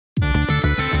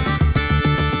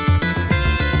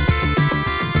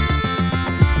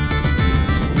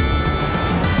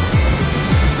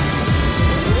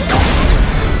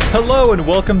Hello and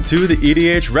welcome to the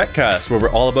EDHRECast, where we're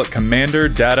all about Commander,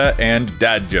 data, and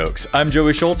dad jokes. I'm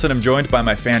Joey Schultz, and I'm joined by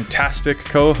my fantastic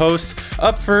co-hosts.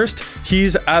 Up first,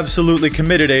 he's absolutely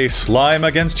committed a slime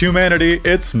against humanity.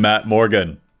 It's Matt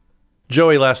Morgan.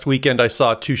 Joey, last weekend I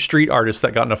saw two street artists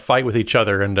that got in a fight with each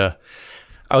other, and I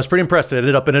was pretty impressed. It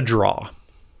ended up in a draw.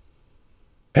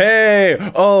 Hey!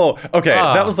 Oh, okay.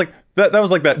 That was like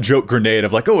that joke grenade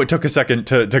of like, oh, it took a second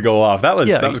to go off. That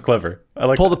was clever. I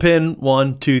like pull the pin.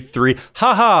 1, 2, 3.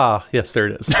 Ha ha! Yes, there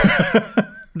it is.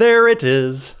 There it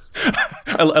is.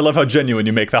 I love how genuine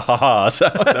you make the ha-ha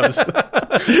sound.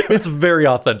 It's very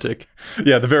authentic.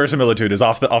 Yeah, the verisimilitude is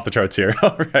off the charts here.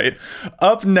 All right.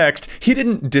 Up next, he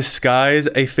didn't disguise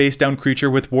a face-down creature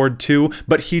with Ward 2,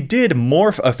 but he did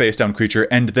morph a face-down creature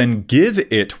and then give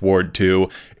it Ward 2.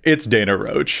 It's Dana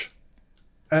Roach.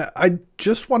 I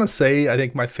just want to say, I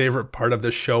think my favorite part of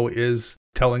this show is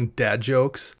telling dad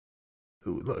jokes.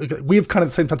 We have kind of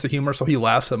the same sense of humor, so he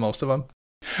laughs at most of them.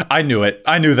 I knew it.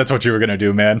 I knew that's what you were going to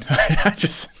do, man. I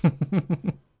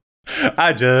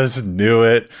just knew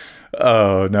it.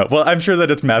 Oh, no. Well, I'm sure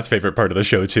that it's Matt's favorite part of the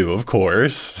show, too, of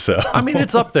course. So I mean,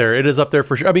 it's up there. It is up there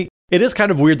for sure. I mean, it is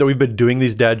kind of weird that we've been doing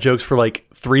these dad jokes for like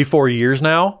 3-4 years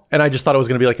now, and I just thought it was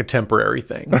going to be like a temporary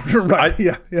thing. Right.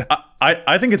 Yeah.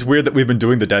 I think it's weird that we've been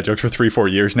doing the dad jokes for 3-4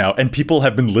 years now, and people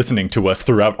have been listening to us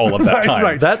throughout all of that time.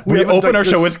 Right. That we open our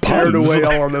show with scared puns. away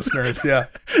all our listeners. Yeah.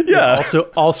 Yeah.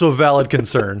 Also a valid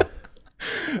concern.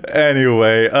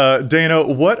 Anyway, Dana,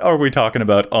 what are we talking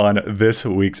about on this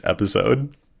week's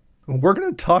episode? We're going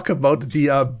to talk about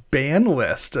the ban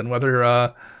list and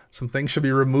whether some things should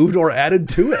be removed or added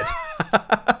to it.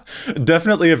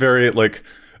 Definitely a very, like,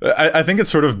 I think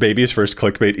it's sort of baby's first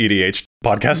clickbait EDH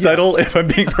podcast title, if I'm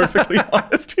being perfectly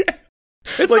honest here.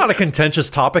 It's not a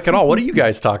contentious topic at all. What are you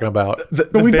guys talking about?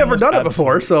 But we've never done it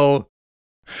before, so...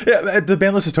 Yeah, the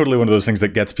ban list is totally one of those things that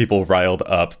gets people riled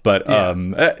up. But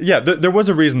there was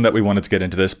a reason that we wanted to get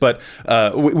into this, but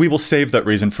we will save that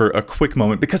reason for a quick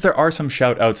moment because there are some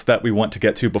shout outs that we want to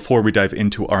get to before we dive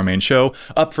into our main show.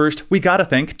 Up first, we gotta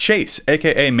thank Chase,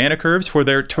 aka Mana Curves, for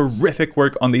their terrific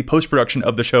work on the post-production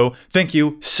of the show. Thank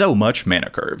you so much,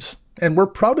 Mana Curves. And we're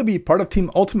proud to be part of Team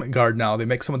Ultimate Guard now. They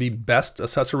make some of the best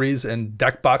accessories and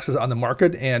deck boxes on the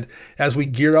market. And as we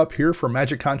gear up here for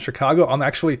MagicCon Chicago, I'm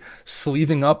actually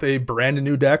sleeving up a brand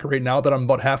new deck right now that I'm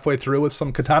about halfway through with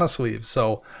some katana sleeves.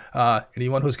 So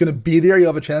anyone who's going to be there, you'll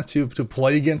have a chance to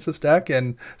play against this deck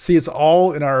and see it's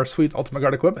all in our sweet Ultimate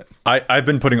Guard equipment. I've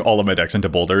been putting all of my decks into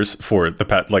boulders for the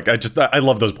pet. Like, I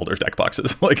love those boulders deck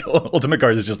boxes. Like, Ultimate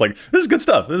Guard is just like, this is good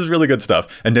stuff. This is really good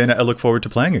stuff. And Dana, I look forward to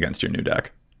playing against your new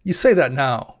deck. You say that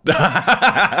now.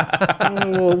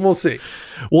 We'll see.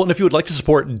 Well, and if you would like to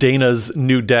support Dana's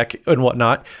new deck and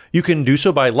whatnot, you can do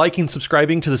so by liking,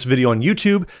 subscribing to this video on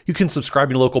YouTube. You can subscribe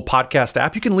to your local podcast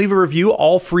app. You can leave a review,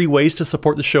 all free ways to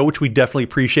support the show, which we definitely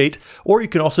appreciate. Or you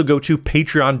can also go to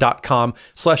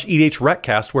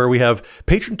patreon.com/EDHRECast, where we have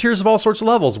patron tiers of all sorts of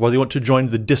levels, whether you want to join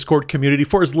the Discord community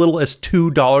for as little as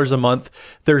 $2 a month.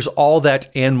 There's all that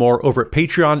and more over at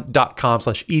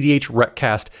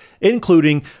patreon.com/EDHRECast,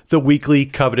 including the weekly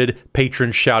coveted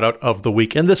patron shout out of the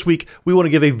week. And this week, we want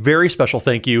to give a very special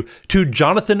thank you to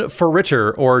Jonathan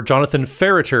Ferritter or Jonathan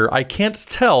Ferritter. I can't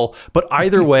tell, but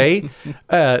either way,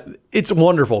 it's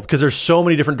wonderful because there's so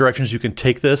many different directions you can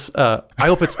take this. I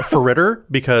hope it's Ferritter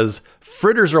because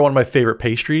fritters are one of my favorite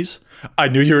pastries. I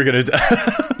knew you were going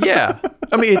to. Yeah.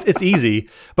 I mean, it's easy,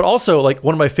 but also like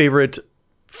one of my favorite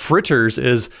fritters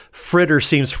is Fritter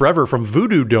Seems Forever from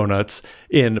Voodoo Donuts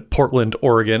in Portland,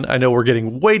 Oregon. I know we're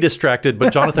getting way distracted,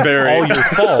 but Jonathan, it's all your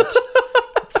fault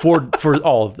for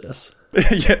all of this.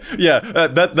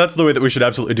 That's the way that we should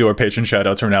absolutely do our patron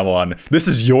shoutouts from now on. This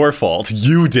is your fault.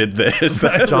 You did this.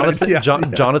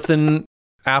 Jonathan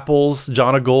Apples,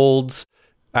 Jonna Golds,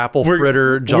 Apple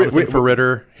Fritter, Jonathan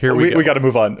Ferritter. Here we go. We got to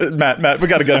move on. Matt, we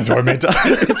got to get into our main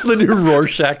topic. It's the new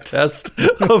Rorschach test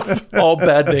of all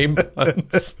bad name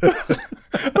puns.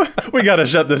 We got to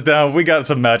shut this down. We got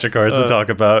some magic cards to talk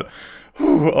about.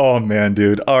 Whew, oh, man,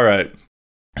 dude. All right.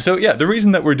 So yeah, the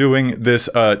reason that we're doing this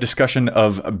discussion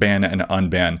of ban and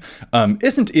unban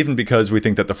isn't even because we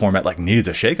think that the format like needs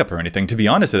a shakeup or anything. To be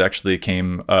honest, it actually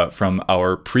came from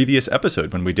our previous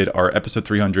episode when we did our episode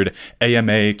 300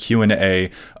 AMA Q&A.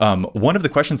 One of the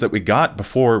questions that we got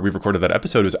before we recorded that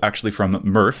episode was actually from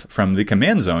Murph from the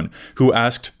Command Zone, who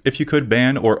asked if you could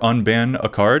ban or unban a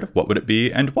card, what would it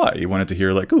be and why? You wanted to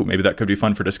hear like, ooh, maybe that could be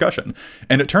fun for discussion.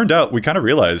 And it turned out we kind of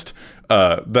realized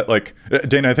that like,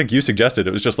 Dana, I think you suggested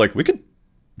it was just like,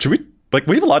 should we Like,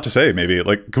 we have a lot to say, maybe.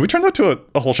 Like, can we turn that to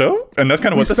a whole show? And that's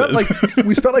kind of what this is.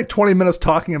 We spent like 20 minutes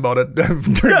talking about it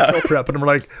during show prep, and we're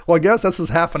like, well, I guess this is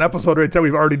half an episode right there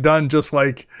we've already done just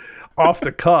like off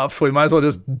the cuff, so we might as well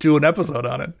just do an episode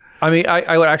on it. I mean,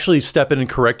 I would actually step in and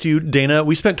correct you, Dana.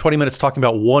 We spent 20 minutes talking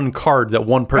about one card that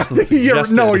one person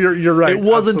suggested. You're right. It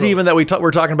wasn't even that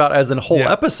we're talking about as a whole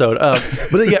episode.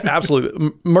 But yeah,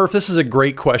 absolutely. Murph, this is a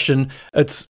great question.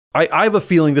 I have a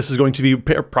feeling this is going to be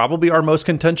probably our most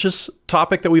contentious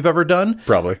topic that we've ever done.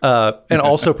 Probably. And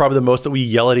also probably the most that we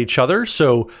yell at each other.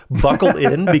 So buckle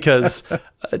in because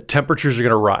temperatures are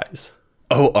going to rise.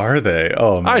 Oh, are they?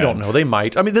 Oh, man. I don't know. They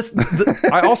might. I mean,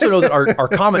 I also know that our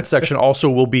comment section also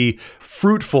will be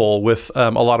fruitful with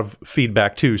a lot of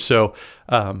feedback too. So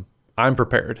I'm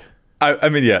prepared. I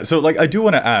mean, yeah. So, like, I do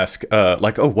want to ask,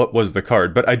 what was the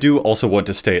card? But I do also want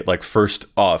to state, like, first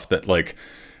off that, like,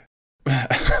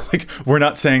 we're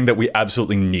not saying that we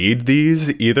absolutely need these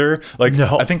either. Like,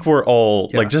 no. I think we're all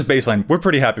like, just baseline, we're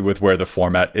pretty happy with where the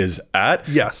format is at.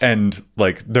 Yes. And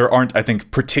like, there aren't, I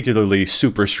think, particularly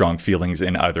super strong feelings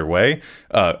in either way.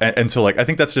 And so, like, I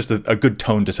think that's just a good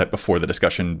tone to set before the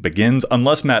discussion begins.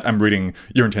 Unless, Matt, I'm reading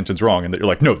your intentions wrong and that you're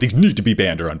like, no, these need to be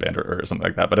banned or unbanned or something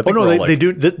like that. But I think they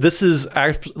do. This is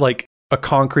like a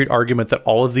concrete argument that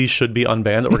all of these should be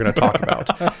unbanned that we're going to talk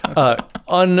about.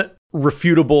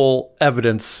 Unrefutable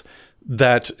evidence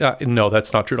that no,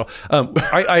 that's not true at all.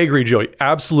 I agree, Joey,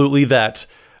 absolutely that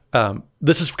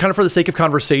this is kind of for the sake of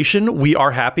conversation. We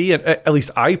are happy, and at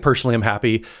least I personally am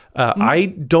happy. I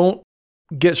don't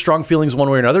get strong feelings one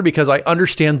way or another because I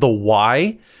understand the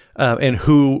why and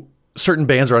who certain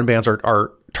bans or unbans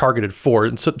are targeted for,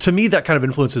 and so to me that kind of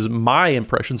influences my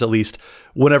impressions, at least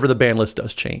whenever the ban list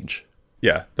does change.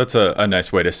 Yeah, that's a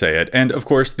nice way to say it. And of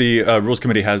course, the Rules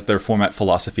Committee has their format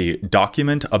philosophy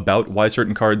document about why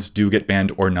certain cards do get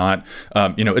banned or not.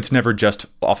 It's never just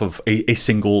off of a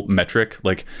single metric.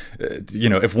 Like,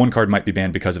 if one card might be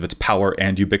banned because of its power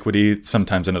and ubiquity,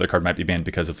 sometimes another card might be banned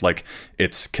because of like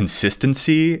its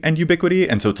consistency and ubiquity.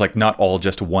 And so it's like not all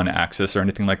just one axis or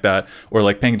anything like that, or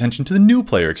like paying attention to the new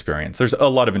player experience. There's a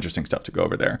lot of interesting stuff to go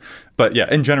over there. But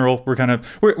yeah, in general, we're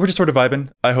just sort of vibing.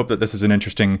 I hope that this is an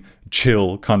interesting, chill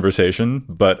conversation,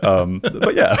 but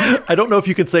yeah. I don't know if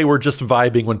you could say we're just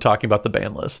vibing when talking about the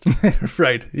ban list.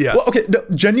 Right, yes. Well, okay, no,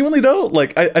 genuinely though,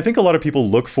 like I think a lot of people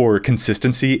look for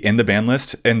consistency in the ban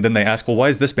list, and then they ask, well, why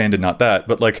is this banned and not that?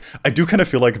 But like, I do kind of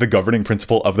feel like the governing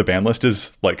principle of the ban list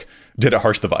is like, did it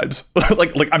harsh the vibes?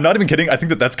 like I'm not even kidding. I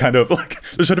think that's kind of like,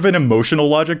 there's sort of an emotional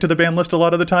logic to the ban list a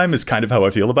lot of the time is kind of how I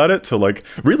feel about it. So like,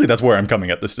 really, that's where I'm coming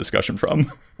at this discussion from.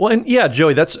 Well, and yeah,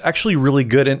 Joey, that's actually really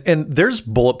good. And there's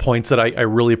bullet points that I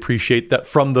really appreciate that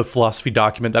from the philosophy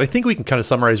document that I think we can kind of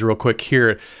summarize real quick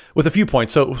here with a few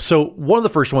points. So one of the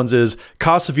first ones is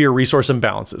cause severe resource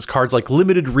imbalances. Cards like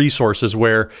limited resources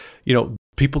where,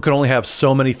 people can only have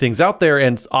so many things out there,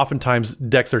 and oftentimes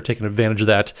decks are taking advantage of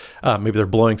that. Maybe they're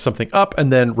blowing something up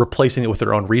and then replacing it with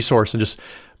their own resource, and just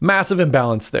massive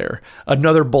imbalance there.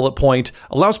 Another bullet point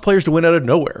allows players to win out of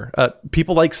nowhere.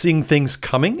 People like seeing things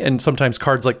coming, and sometimes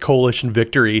cards like Coalition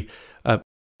Victory,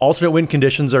 alternate win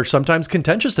conditions are sometimes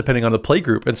contentious depending on the play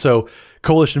group. And so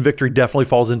Coalition Victory definitely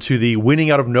falls into the winning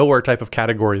out of nowhere type of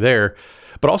category there.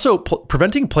 But also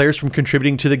preventing players from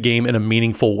contributing to the game in a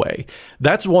meaningful way.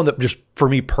 That's one that just, for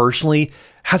me personally,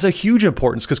 has a huge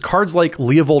importance because cards like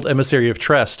Leovold, Emissary of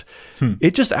Trest,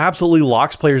 it just absolutely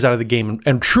locks players out of the game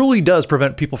and truly does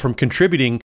prevent people from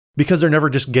contributing because they're never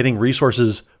just getting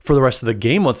resources for the rest of the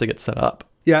game once they get set up.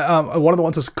 Yeah, one of the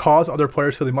ones is cause other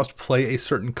players so they must play a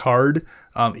certain card,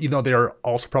 even though they are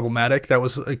also problematic. That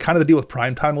was kind of the deal with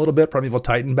Primetime a little bit. Primeval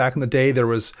Titan back in the day, it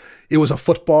was a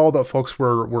football that folks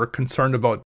were concerned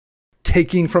about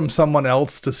taking from someone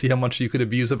else to see how much you could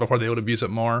abuse it before they would abuse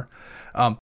it more.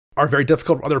 Are very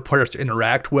difficult for other players to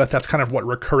interact with. That's kind of what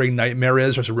Recurring Nightmare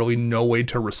is. There's really no way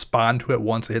to respond to it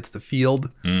once it hits the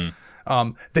field.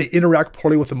 They interact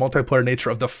poorly with the multiplayer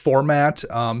nature of the format.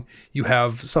 You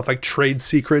have stuff like trade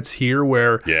secrets here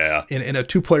where in a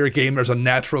 2-player game, there's a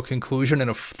natural conclusion. In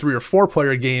a 3 or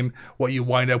 4-player game, what you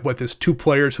wind up with is 2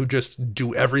 players who just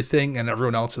do everything and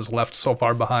everyone else is left so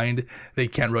far behind they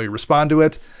can't really respond to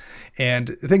it. And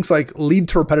things like lead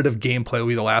to repetitive gameplay will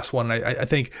be the last one. And I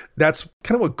think that's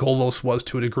kind of what Golos was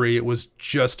to a degree. It was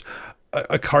just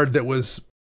a card that was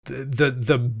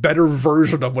the better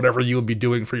version of whatever you would be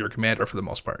doing for your commander for the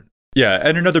most part. Yeah,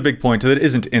 and another big point that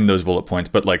isn't in those bullet points,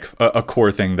 but like a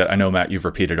core thing that I know, Matt, you've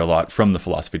repeated a lot from the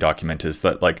philosophy document is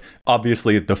that, like,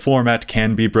 obviously the format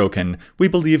can be broken. We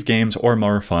believe games are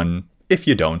more fun if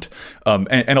you don't.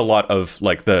 And a lot of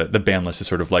like the ban list is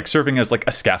sort of like serving as like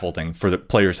a scaffolding for the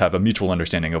players have a mutual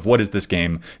understanding of what is this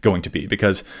game going to be,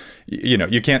 because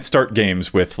you can't start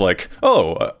games with like,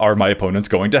 oh, are my opponents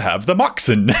going to have the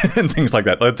Moxen and things like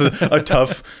that. That's a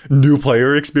tough new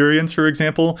player experience, for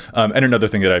example. And another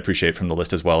thing that I appreciate from the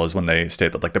list as well is when they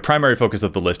state that like the primary focus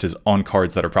of the list is on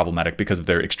cards that are problematic because of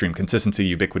their extreme consistency,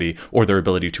 ubiquity, or their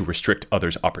ability to restrict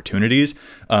others' opportunities.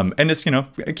 And it's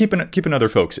keeping other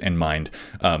folks in mind.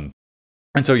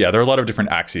 And so, yeah, there are a lot of different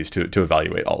axes to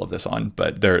evaluate all of this on,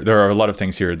 but there are a lot of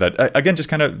things here that, again, just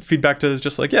kind of feedback to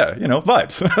just like,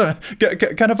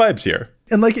 vibes, kind of vibes here.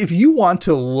 And like, if you want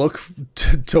to look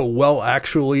to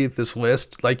actually this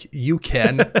list, like you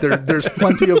can, there's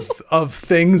plenty of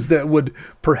things that would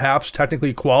perhaps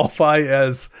technically qualify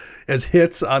as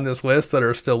hits on this list that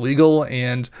are still legal.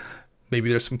 And maybe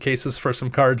there's some cases for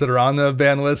some cards that are on the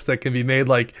ban list that can be made.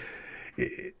 Like,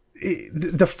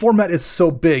 the format is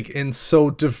so big and so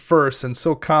diverse and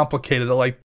so complicated that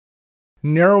like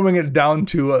narrowing it down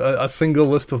to a single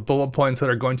list of bullet points that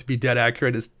are going to be dead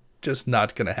accurate is just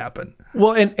not going to happen.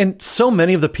 Well, and so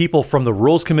many of the people from the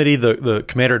rules committee, the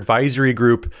commander advisory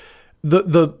group,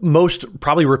 the most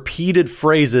probably repeated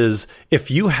phrases,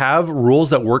 if you have rules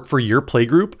that work for your play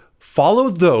group, follow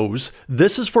those.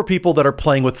 This is for people that are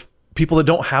playing with people that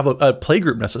don't have a play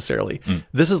group necessarily.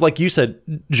 This is, like you said,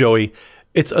 Joey,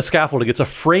 it's a scaffolding. It's a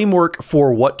framework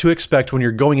for what to expect when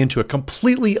you're going into a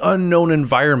completely unknown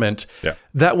environment. Yeah.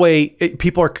 That way,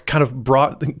 people are kind of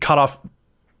caught off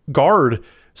guard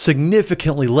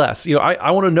significantly less.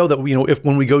 I want to know that, if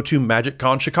when we go to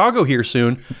MagicCon Chicago here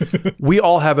soon, we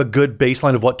all have a good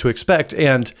baseline of what to expect.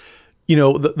 And,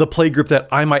 the play group that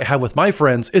I might have with my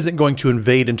friends isn't going to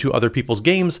invade into other people's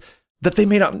games that they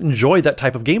may not enjoy that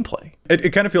type of gameplay.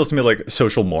 It kind of feels to me like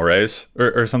social mores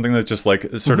or something that's just like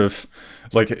sort of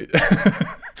like,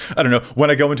 I don't know,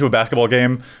 when I go into a basketball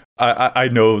game, I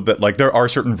know that like there are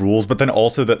certain rules, but then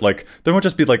also that like there won't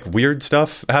just be like weird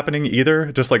stuff happening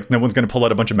either. Just like no one's going to pull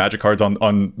out a bunch of magic cards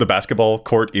on the basketball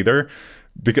court either.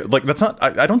 Because like that's not,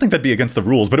 I don't think that'd be against the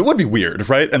rules, but it would be weird,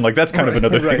 right? And like that's kind of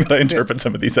another thing that I interpret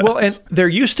some of these as. Well, and there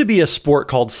used to be a sport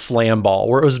called slam ball,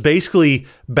 where it was basically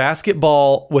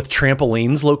basketball with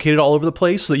trampolines located all over the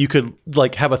place, so that you could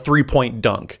like have a 3-point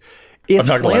dunk. If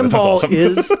slam ball awesome.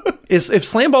 If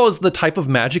slam ball is the type of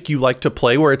Magic you like to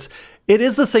play, where it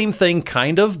is the same thing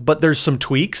kind of, but there's some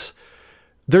tweaks.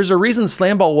 There's a reason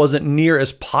slam ball wasn't near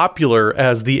as popular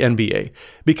as the NBA,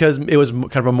 because it was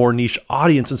kind of a more niche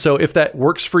audience. And so if that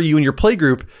works for you and your play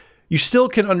group, you still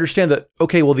can understand that,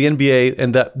 okay, well, the NBA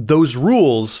and that those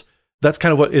rules, that's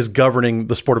kind of what is governing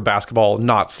the sport of basketball,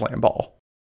 not slam ball.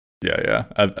 Yeah,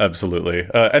 absolutely.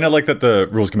 And I like that the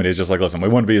rules committee is just like, listen, we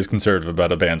want to be as conservative about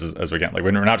the bans as we can. Like,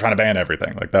 we're not trying to ban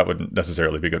everything. Like, that wouldn't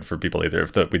necessarily be good for people either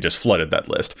if we just flooded that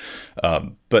list.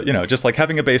 But, just like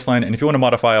having a baseline, and if you want to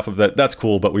modify off of that, that's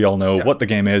cool. But we all know what the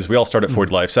game is. We all start at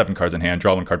 40 life, 7 cards in hand,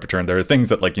 draw 1 card per turn. There are things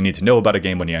that like you need to know about a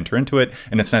game when you enter into it.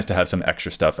 And it's nice to have some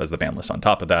extra stuff as the ban list on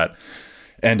top of that.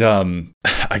 And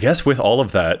I guess with all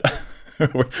of that,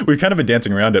 we've kind of been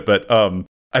dancing around it, but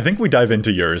I think we dive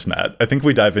into yours, Matt. I think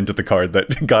we dive into the card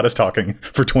that got us talking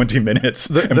for 20 minutes.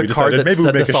 The we card that maybe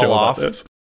we make a show about this.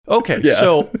 Okay,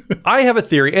 so I have a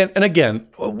theory. And again,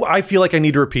 I feel like I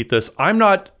need to repeat this. I'm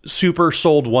not super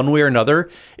sold one way or another.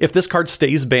 If this card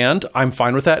stays banned, I'm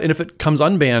fine with that. And if it comes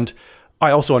unbanned,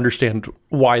 I also understand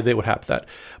why they would have that.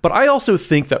 But I also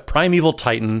think that Primeval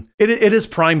Titan, it is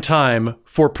prime time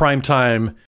for prime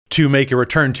time to make a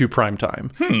return to prime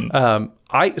time.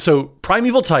 So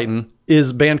Primeval Titan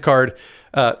is banned card,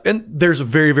 and there's a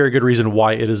very, very good reason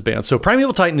why it is banned. So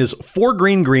Primeval Titan is 4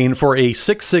 green for a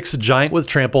 6/6 giant with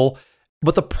trample.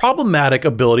 But the problematic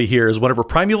ability here is whenever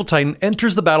Primeval Titan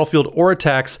enters the battlefield or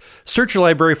attacks, search your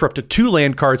library for up to 2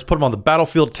 land cards, put them on the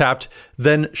battlefield tapped,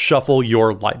 then shuffle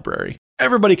your librry.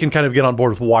 Everybody can kind of get on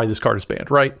board with why this card is banned,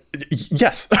 right?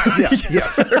 Yes.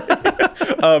 Yes.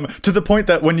 To the point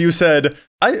that when you said,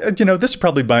 this would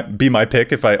probably be my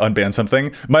pick if I unban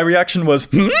something, my reaction was,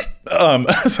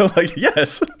 so like,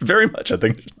 yes, very much, I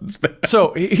think it's banned.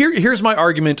 So here's my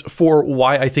argument for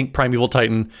why I think Primeval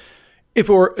Titan,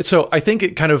 so I think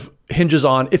it kind of hinges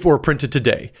on if it were printed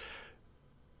today.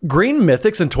 Green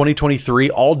Mythics in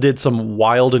 2023 all did some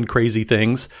wild and crazy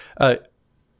things.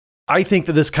 I think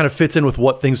that this kind of fits in with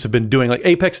what things have been doing. Like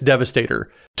Apex Devastator,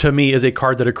 to me, is a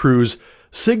card that accrues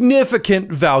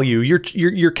significant value.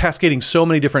 You're cascading so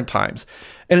many different times.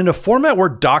 And in a format where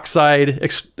Dockside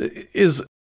is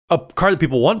a card that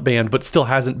people want banned, but still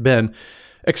hasn't been,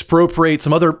 Expropriate,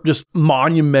 some other just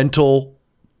monumental,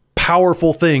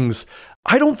 powerful things,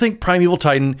 I don't think Primeval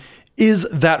Titan is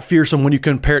that fearsome when you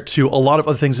compare it to a lot of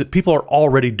other things that people are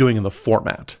already doing in the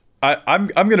format. I'm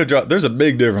gonna draw. There's a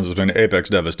big difference between Apex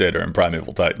Devastator and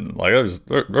Primeval Titan. Like there's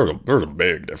a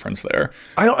big difference there.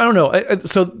 I don't know.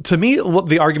 So to me, what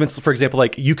the arguments, for example,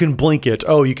 like you can blink it.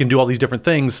 Oh, you can do all these different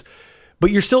things, but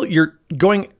you're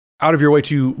going out of your way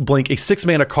to blink a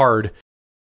 6-mana card.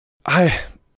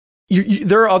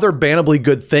 There are other bannably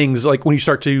good things, like when you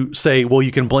start to say, well,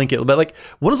 you can blink it. But like,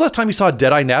 when was the last time you saw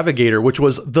Deadeye Navigator, which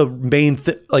was the main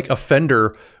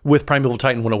offender with Primeval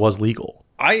Titan when it was legal?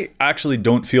 I actually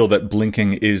don't feel that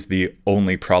blinking is the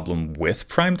only problem with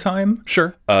Primetime.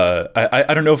 Sure.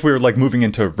 I don't know if we were like moving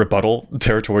into rebuttal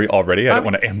territory already. I don't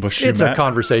want to ambush you, It's Matt. A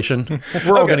conversation.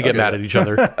 We're all going to get mad at each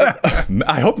other.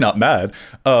 I hope not mad.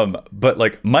 But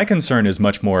like my concern is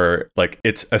much more like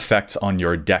its effects on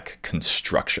your deck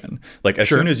construction. Like as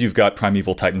soon as you've got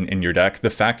Primeval Titan in your deck,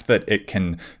 the fact that it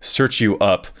can search you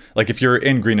up, like if you're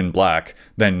in green and black,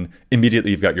 then immediately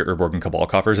you've got your Urborg Cabal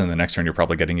coffers, and the next turn you're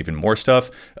probably getting even more stuff.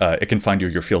 It can find you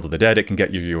your Field of the Dead. It can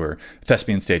get you your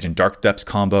Thespian Stage and Dark Depths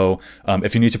combo.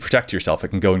 If you need to protect yourself, it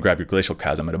can go and grab your Glacial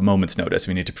Chasm at a moment's notice. If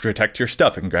you need to protect your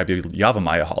stuff, it can grab your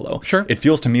Yavimaya Hollow. Sure. It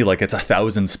feels to me like it's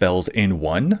 1,000 spells in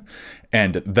one,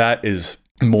 and that is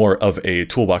more of a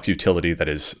toolbox utility that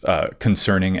is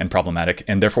concerning and problematic,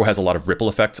 and therefore has a lot of ripple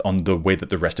effects on the way that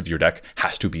the rest of your deck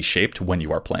has to be shaped when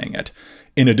you are playing it.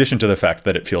 In addition to the fact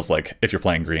that it feels like if you're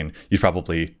playing green, you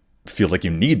probably feel like you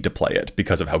need to play it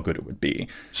because of how good it would be.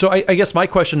 So I guess my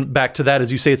question back to that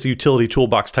is, you say it's a utility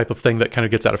toolbox type of thing that kind of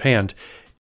gets out of hand.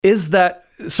 Is that,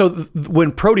 so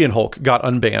when Protean Hulk got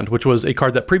unbanned, which was a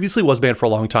card that previously was banned for a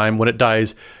long time, when it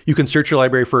dies, you can search your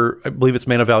library for, I believe it's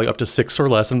mana value up to 6 or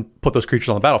less and put those creatures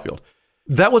on the battlefield.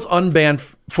 That was unbanned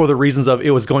for the reasons of it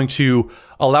was going to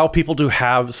allow people to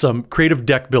have some creative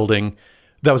deck building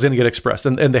that was going to get expressed.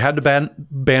 And they had to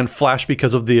ban Flash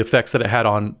because of the effects that it had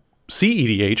on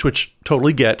CEDH, which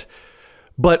totally get.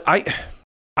 But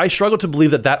I struggle to believe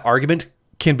that argument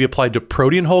can be applied to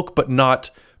Protean Hulk, but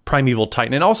not Primeval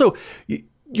Titan. And also,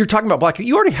 you're talking about black.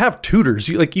 You already have tutors.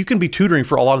 You can be tutoring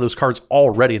for a lot of those cards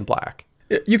already in black.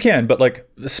 You can, but like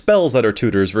spells that are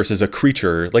tutors versus a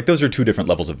creature, like those are two different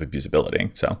levels of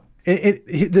abusability. So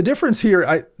the difference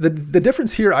here, the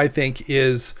difference here, I think,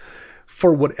 is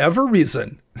for whatever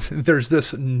reason, there's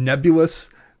this nebulous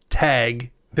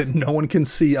tag that no one can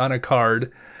see on a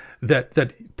card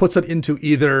that puts it into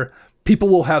either people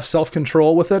will have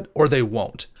self-control with it or they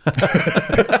won't.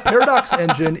 Paradox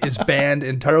Engine is banned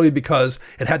entirely because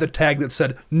it had the tag that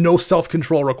said no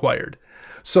self-control required.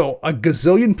 So a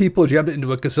gazillion people jammed it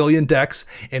into a gazillion decks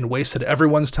and wasted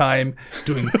everyone's time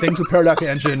doing things with Paradox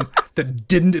Engine that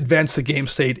didn't advance the game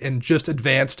state and just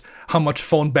advanced how much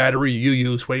phone battery you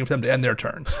use waiting for them to end their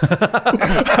turn.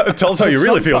 Tell us how you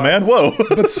really feel, man. Whoa.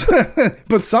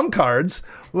 But some cards,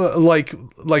 like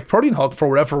Protean Hulk, for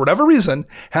whatever reason,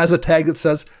 has a tag that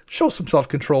says show some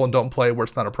self-control and don't play where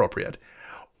it's not appropriate.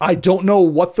 I don't know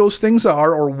what those things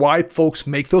are or why folks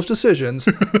make those decisions,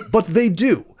 but they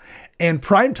do. And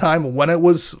Primetime, when it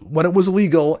was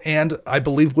legal, and I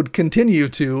believe would continue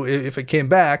to, if it came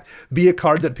back, be a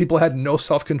card that people had no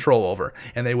self-control over.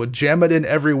 And they would jam it in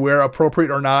everywhere,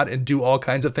 appropriate or not, and do all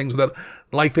kinds of things with it,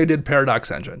 like they did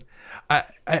Paradox Engine.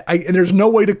 And there's no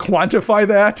way to quantify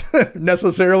that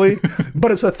necessarily,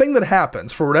 but it's a thing that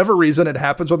happens. For whatever reason, it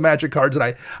happens with Magic cards,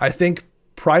 and I think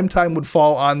Primetime would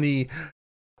fall on the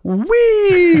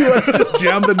let's just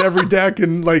jam it in every deck,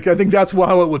 and I think that's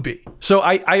how it would be. So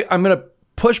I'm gonna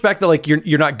push back that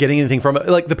you're not getting anything from it.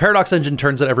 Like the Paradox Engine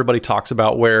turns that everybody talks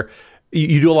about, where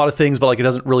you do a lot of things, but it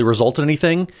doesn't really result in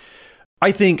anything.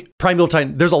 I think Primeval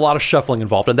Titan, there's a lot of shuffling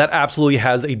involved, and that absolutely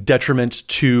has a detriment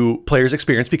to players'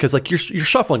 experience because you're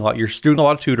shuffling a lot, you're doing a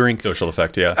lot of tutoring. Social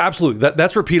effect, yeah. Absolutely,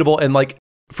 that's repeatable, and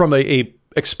from a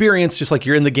experience, just like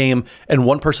you're in the game and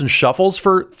one person shuffles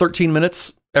for 13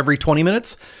 minutes every 20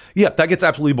 minutes, yeah, that gets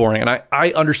absolutely boring. And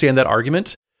I understand that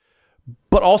argument,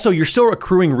 but also you're still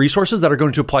accruing resources that are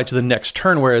going to apply to the next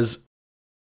turn, whereas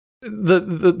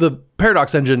the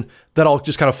Paradox Engine, that all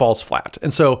just kind of falls flat.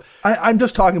 And so I'm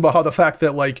just talking about how the fact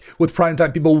that with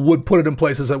Primetime, people would put it in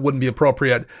places that wouldn't be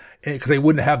appropriate because they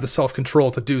wouldn't have the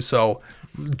self-control to do so,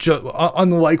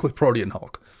 unlike with Protean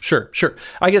Hulk. Sure.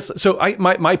 I guess, so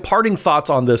my parting thoughts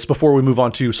on this before we move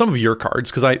on to some of your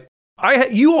cards, because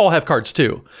you all have cards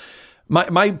too.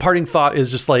 My parting thought is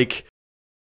just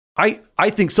I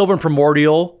think Sylvan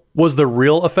Primordial was the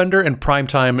real offender, and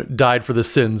Primetime died for the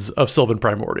sins of Sylvan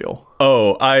Primordial.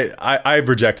 Oh, I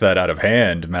reject that out of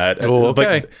hand, Matt. Oh,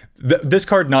 okay. This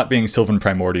card not being Sylvan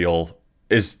Primordial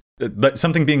is...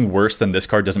 something being worse than this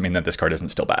card doesn't mean that this card isn't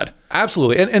still bad.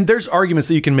 Absolutely. And there's arguments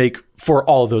that you can make for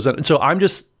all of those. And so I'm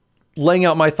just laying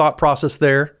out my thought process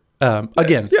there.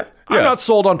 Again, I'm not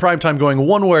sold on Primetime going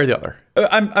one way or the other.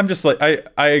 I'm just like,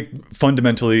 I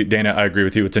fundamentally, Dana, I agree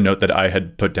with you. It's a note that I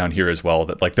had put down here as well,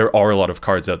 that like there are a lot of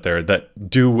cards out there that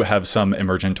do have some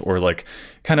emergent or like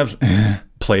kind of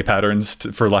play patterns,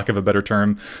 for lack of a better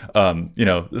term.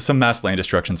 Some mass land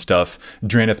destruction stuff,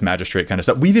 Draenith Magistrate kind of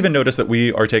stuff. We've even noticed that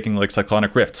we are taking like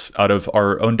Cyclonic Rifts out of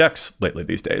our own decks lately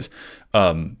these days.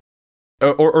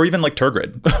 Or even like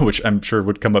Turgid, which I'm sure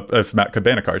would come up if Matt could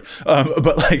ban a card.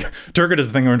 But like Turgid is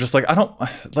the thing where I'm just like,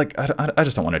 I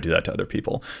just don't want to do that to other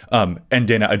people. And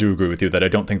Dana, I do agree with you that I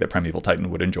don't think that Primeval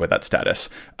Titan would enjoy that status.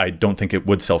 I don't think it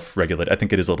would self-regulate. I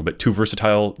think it is a little bit too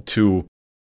versatile to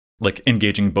like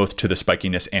engaging both to the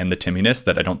spikiness and the timminess,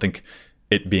 that I don't think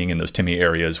it being in those timmy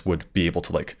areas would be able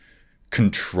to like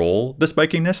control the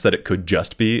spikiness, that it could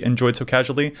just be enjoyed so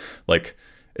casually. Like,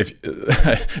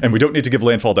 and we don't need to give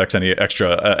landfall decks any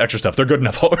extra stuff. They're good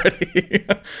enough already.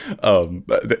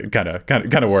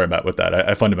 Kind of where I'm at with that.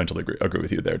 I fundamentally agree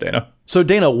with you there, Dana. So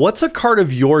Dana, what's a card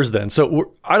of yours then?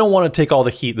 So I don't want to take all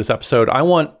the heat this episode. I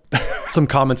want some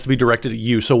comments to be directed at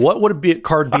you. So what would a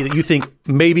card be that you think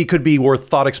maybe could be worth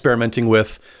thought experimenting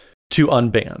with to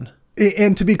unban?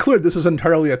 And to be clear, this is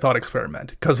entirely a thought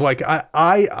experiment, because like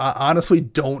I honestly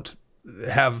don't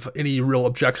have any real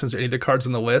objections to any of the cards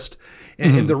on the list.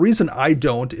 And the reason I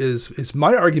don't is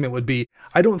my argument would be,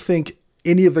 I don't think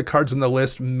any of the cards on the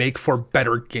list make for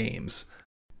better games.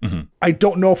 I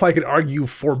don't know if I could argue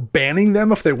for banning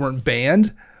them if they weren't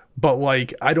banned, but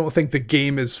like, I don't think the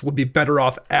game would be better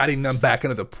off adding them back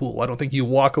into the pool. I don't think you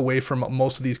walk away from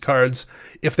most of these cards,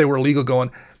 if they were legal,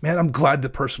 going, man, I'm glad the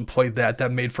person played that.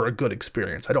 That made for a good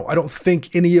experience. I don't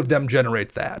think any of them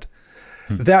generate that.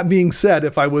 That being said,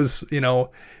 if I was, Liam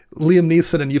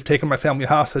Neeson and you've taken my family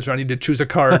hostage and I need to choose a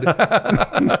card to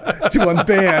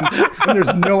unban, and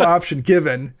there's no option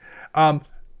given,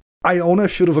 Iona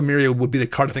Shield of Emeria would be the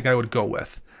card I think I would go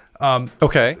with.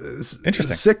 Okay.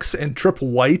 Interesting. 6 and triple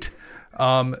white.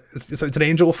 It's an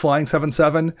angel flying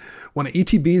 7/7. When it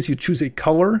ETBs, you choose a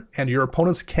color and your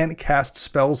opponents can't cast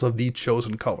spells of the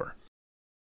chosen color.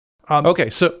 Okay,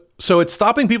 so it's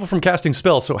stopping people from casting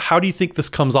spells. So how do you think this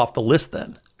comes off the list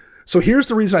then? So here's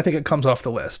the reason I think it comes off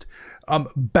the list.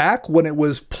 Back when it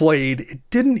was played, it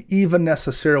didn't even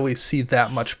necessarily see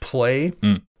that much play.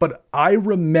 But I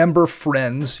remember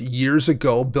friends years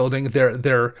ago building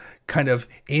their kind of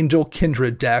Angel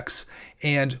Kindred decks.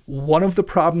 And one of the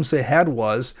problems they had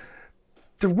was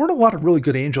there weren't a lot of really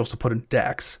good angels to put in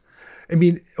decks. I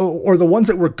mean, or the ones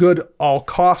that were good all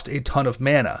cost a ton of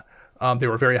mana. They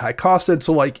were very high costed.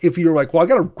 So like, if you're like, well, I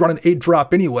got to run an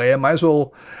 8-drop anyway, I might as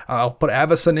well put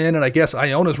Avacyn in. And I guess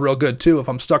Iona's real good too. If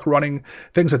I'm stuck running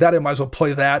things like that, I might as well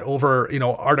play that over,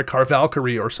 Artikar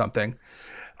Valkyrie or something.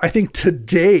 I think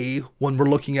today, when we're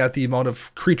looking at the amount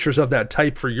of creatures of that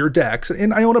type for your decks,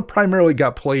 and Iona primarily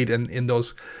got played in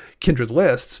those Kindred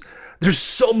lists, there's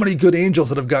so many good angels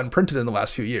that have gotten printed in the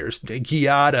last few years.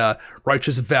 Giada,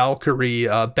 Righteous Valkyrie,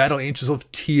 Battle Angels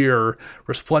of Tyr,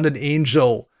 Resplendent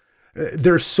Angel.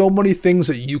 There's so many things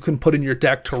that you can put in your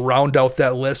deck to round out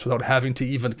that list without having to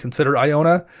even consider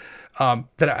Iona,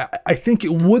 that I think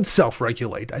it would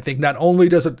self-regulate. I think not only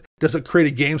does it create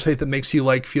a game state that makes you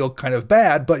like feel kind of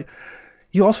bad, but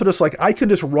you also just like, I can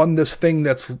just run this thing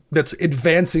that's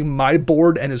advancing my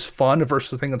board and is fun versus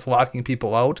the thing that's locking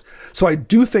people out. So I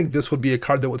do think this would be a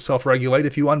card that would self-regulate.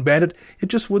 If you unban it, it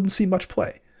just wouldn't see much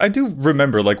play. I do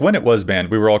remember, like, when it was banned,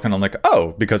 we were all kind of like,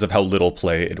 oh, because of how little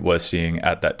play it was seeing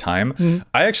at that time.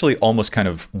 I actually almost kind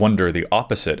of wonder the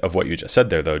opposite of what you just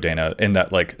said there, though, Dana, in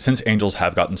that, like, since Angels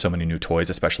have gotten so many new toys,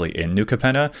 especially in New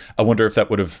Capenna, I wonder if that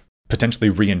would have potentially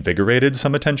reinvigorated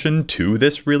some attention to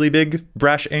this really big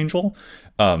brash angel.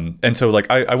 And so like,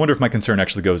 I wonder if my concern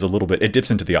actually goes a little bit, it dips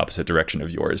into the opposite direction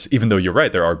of yours. Even though you're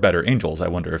right, there are better angels. I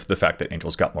wonder if the fact that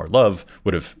angels got more love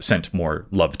would have sent more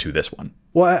love to this one.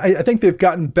 Well, I think they've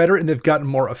gotten better and they've gotten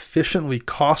more efficiently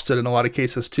costed in a lot of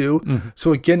cases too.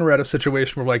 So again, we're at a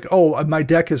situation where like, oh, my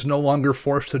deck is no longer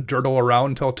forced to dirtle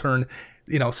around until turn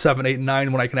 7, 8,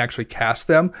 9 when I can actually cast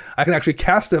them. I can actually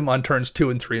cast them on turns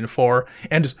 2 and 3 and 4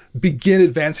 and just begin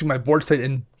advancing my board state.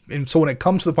 And so when it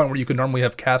comes to the point where you could normally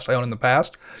have cast Iona in the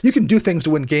past, you can do things to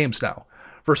win games now.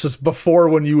 Versus before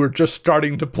when you were just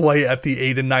starting to play at the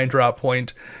 8 and 9 drop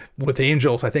point with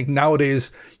angels. I think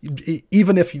nowadays,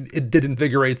 even if it did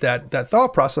invigorate that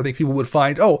thought process, I think people would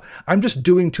find, oh, I'm just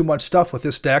doing too much stuff with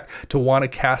this deck to want to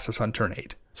cast this on turn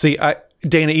 8. See,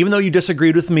 Dana, even though you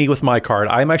disagreed with me with my card,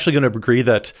 I'm actually going to agree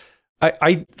that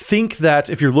I think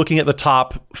that if you're looking at the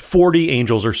top 40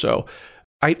 angels or so,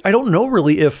 I don't know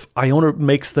really if Iona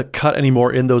makes the cut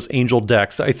anymore in those Angel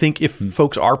decks. I think if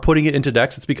folks are putting it into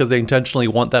decks, it's because they intentionally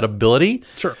want that ability.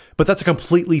 Sure. But that's a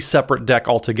completely separate deck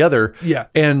altogether. Yeah.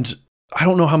 And I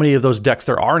don't know how many of those decks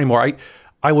there are anymore.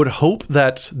 I would hope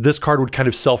that this card would kind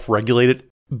of self-regulate it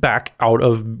back out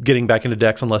of getting back into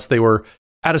decks unless they were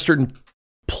at a certain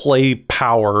play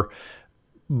power.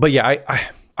 But yeah,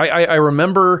 I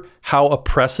remember how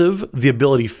oppressive the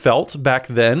ability felt back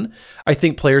then. I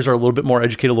think players are a little bit more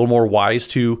educated, a little more wise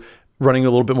to running a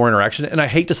little bit more interaction. And I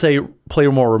hate to say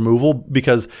player more removal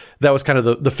because that was kind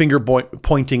of the finger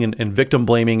pointing and victim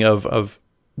blaming of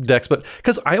decks, but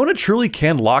because Iona truly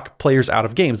can lock players out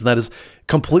of games, and that is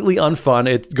completely unfun.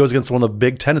 It goes against one of the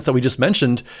big tenets that we just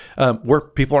mentioned, where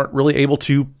people aren't really able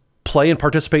to play and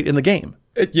participate in the game.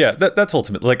 Yeah, that's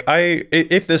ultimate. Like,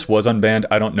 if this was unbanned,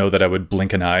 I don't know that I would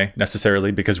blink an eye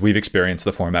necessarily because we've experienced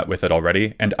the format with it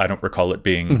already, and I don't recall it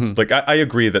being like. I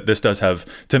agree that this does have,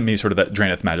 to me, sort of that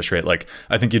Draenith Magistrate. Like,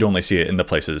 I think you'd only see it in the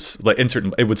places like in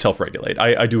certain. It would self-regulate.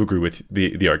 I do agree with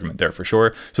the argument there for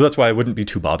sure. So that's why I wouldn't be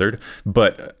too bothered.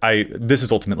 But this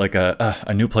is ultimate like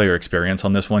a new player experience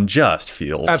on this one. Just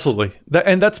feels absolutely,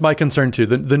 and that's my concern too.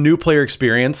 The new player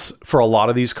experience for a lot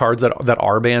of these cards that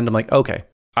are banned. I'm like, okay.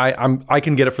 I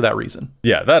can get it for that reason.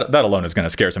 Yeah, that alone is going to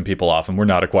scare some people off, and we're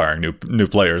not acquiring new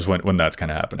players when that's kind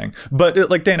of happening. But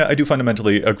like Dana, I do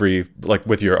fundamentally agree like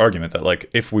with your argument that like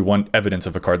if we want evidence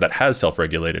of a card that has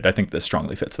self-regulated, I think this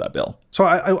strongly fits that bill. So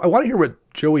I want to hear what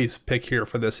Joey's pick here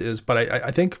for this is, but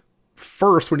I think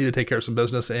first we need to take care of some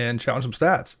business and challenge some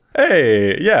stats.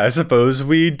 Hey, yeah, I suppose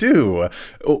we do.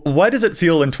 Why does it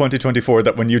feel in 2024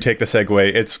 that when you take the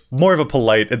segue, it's more of a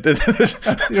polite...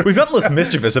 We've gotten less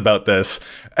mischievous about this,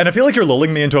 and I feel like you're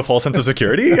lulling me into a false sense of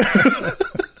security.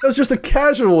 That's just a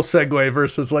casual segue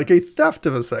versus like a theft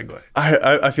of a segue.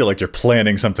 I feel like you're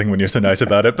planning something when you're so nice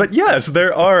about it. But yes,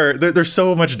 there's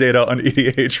so much data on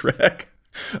EDHREC.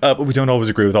 But we don't always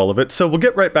agree with all of it. So we'll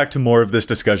get right back to more of this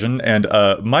discussion and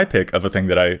my pick of a thing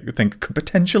that I think could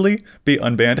potentially be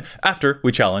unbanned after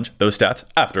we challenge those stats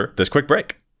after this quick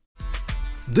break.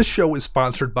 This show is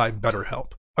sponsored by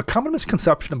BetterHelp. A common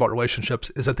misconception about relationships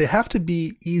is that they have to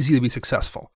be easy to be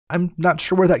successful. I'm not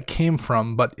sure where that came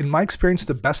from, but in my experience,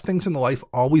 the best things in life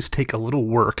always take a little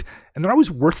work, and they're always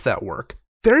worth that work.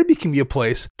 Therapy can be a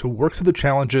place to work through the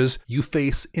challenges you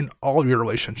face in all of your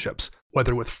relationships,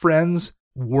 whether with friends,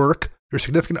 work, your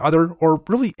significant other, or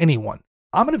really anyone.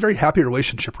 I'm in a very happy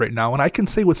relationship right now, and I can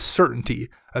say with certainty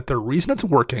that the reason it's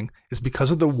working is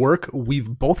because of the work we've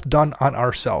both done on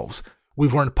ourselves.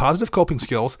 We've learned positive coping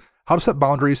skills, how to set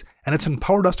boundaries, and it's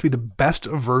empowered us to be the best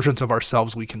versions of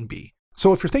ourselves we can be.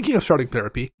 So if you're thinking of starting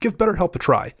therapy, give BetterHelp a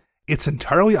try. It's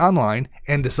entirely online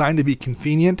and designed to be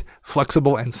convenient,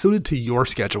 flexible, and suited to your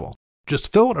schedule.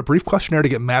 Just fill out a brief questionnaire to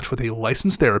get matched with a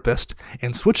licensed therapist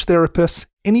and switch therapists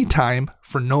anytime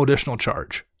for no additional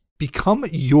charge. Become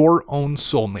your own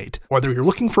soulmate, whether you're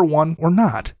looking for one or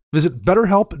not. Visit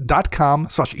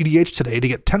betterhelp.com/EDH today to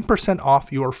get 10%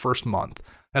 off your first month.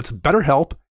 That's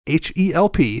BetterHelp,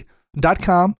 HELP.com/EDH.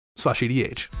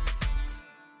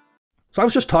 So I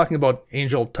was just talking about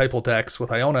Angel typal decks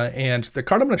with Iona, and the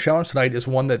card I'm going to challenge tonight is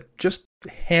one that just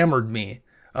hammered me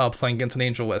playing against an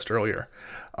Angel list earlier.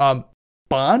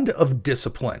 Bond of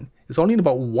Discipline is only in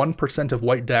about 1% of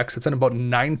white decks. It's in about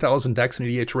 9,000 decks in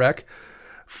EDHREC.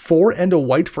 4 and a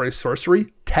white for a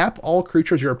sorcery. Tap all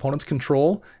creatures your opponents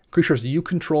control. Creatures you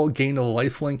control gain a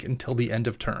lifelink until the end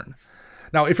of turn.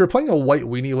 Now, if you're playing a white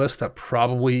weenie list, that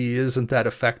probably isn't that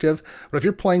effective. But if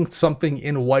you're playing something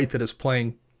in white that is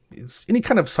playing any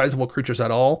kind of sizable creatures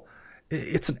at all,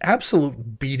 it's an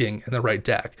absolute beating in the right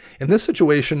deck. In this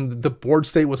situation, the board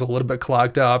state was a little bit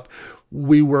clogged up.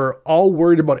 We were all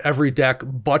worried about every deck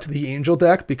but the Angel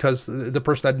deck because the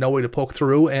person had no way to poke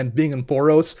through, and being in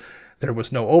Boros, there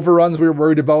was no overruns we were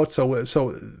worried about.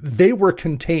 So they were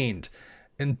contained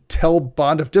until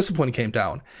Bond of Discipline came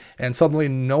down, and suddenly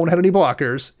no one had any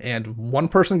blockers, and one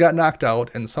person got knocked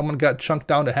out, and someone got chunked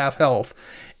down to half health,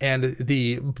 and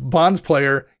the Bonds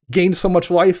player gained so much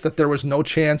life that there was no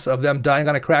chance of them dying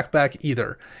on a crackback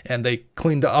either, and they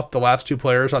cleaned up the last 2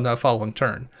 players on the following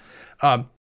turn.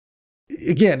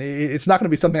 Again, it's not going to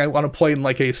be something I want to play in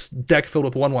like a deck filled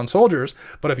with 1/1 soldiers,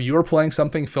 but if you're playing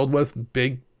something filled with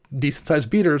big, decent-sized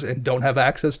beaters and don't have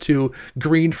access to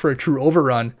green for a true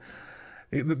overrun,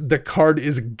 the card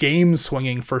is game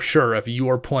swinging for sure if you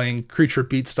are playing creature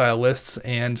beat style lists,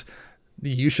 and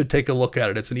you should take a look at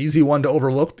it. It's an easy one to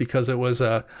overlook because it was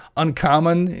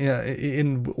uncommon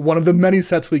in one of the many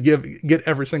sets we get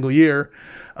every single year.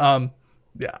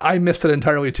 I missed it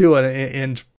entirely too,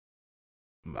 and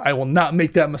I will not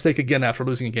make that mistake again after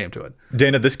losing a game to it.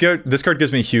 Dana, this card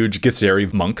gives me huge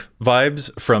Githzeri monk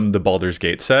vibes from the Baldur's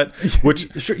Gate set,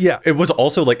 which Sure, yeah. it was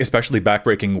also like especially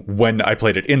backbreaking when I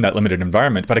played it in that limited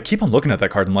environment. But I keep on looking at that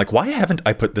card and I'm like, why haven't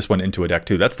I put this one into a deck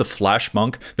too? That's the flash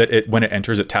monk that when it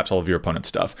enters, it taps all of your opponent's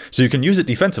stuff. So you can use it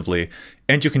defensively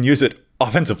and you can use it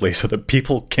offensively so that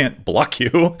people can't block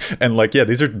you. And like, yeah,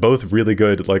 these are both really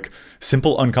good, like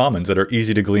simple uncommons that are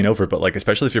easy to glean over. But like,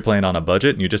 especially if you're playing on a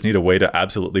budget and you just need a way to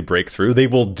absolutely break through, they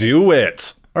will do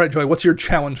it. All right, Joey, what's your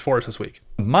challenge for us this week?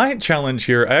 My challenge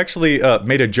here, I actually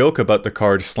made a joke about the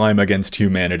card Slime Against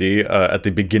Humanity at the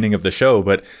beginning of the show,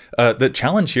 but the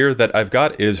challenge here that I've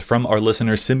got is from our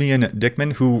listener Simeon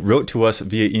Dickman, who wrote to us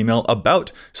via email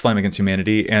about Slime Against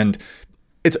Humanity, and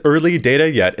it's early data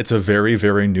yet. It's a very,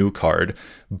 very new card.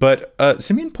 But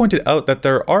Simeon pointed out that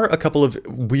there are a couple of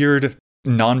weird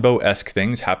non-bow-esque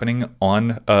things happening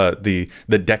on the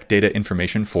deck data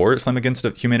information for Slime Against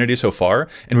Humanity so far,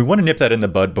 and we want to nip that in the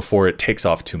bud before it takes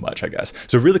off too much, I guess.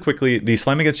 So really quickly, the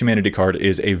Slime Against Humanity card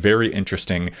is a very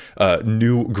interesting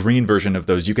new green version of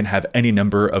those. You can have any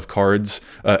number of cards,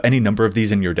 any number of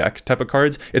these in your deck type of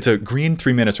cards. It's a green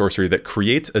 3-mana sorcery that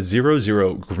creates a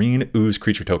 0/0 green ooze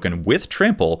creature token with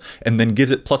trample, and then gives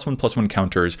it +1/+1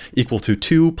 counters equal to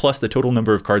 2 plus the total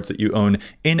number of cards that you own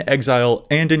in exile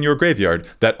and in your graveyard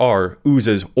that are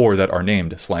oozes or that are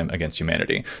named Slime Against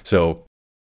Humanity. So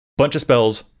bunch of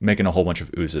spells making a whole bunch of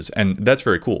oozes, and that's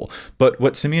very cool. But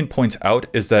what Simeon points out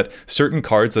is that certain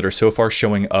cards that are so far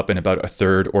showing up in about a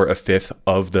third or a fifth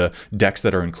of the decks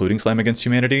that are including Slime Against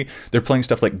Humanity, they're playing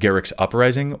stuff like Garruk's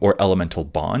Uprising or Elemental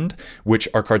Bond, which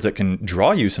are cards that can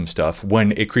draw you some stuff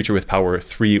when a creature with power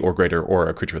 3 or greater or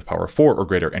a creature with power 4 or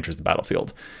greater enters the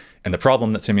battlefield. And the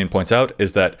problem that Simeon points out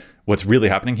is that what's really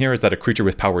happening here is that a creature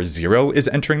with power 0 is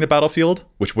entering the battlefield,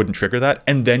 which wouldn't trigger that,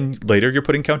 and then later you're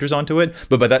putting counters onto it,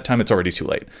 but by that time it's already too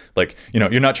late. Like,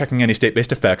 you're not checking any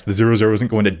state-based effects, the 0/0 isn't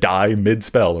going to die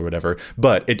mid-spell or whatever,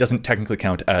 but it doesn't technically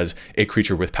count as a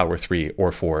creature with power 3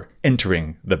 or 4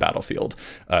 entering the battlefield.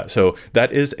 So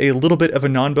that is a little bit of a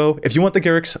non-bow. If you want the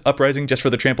Garruk's Uprising just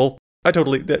for the trample,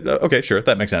 okay, sure,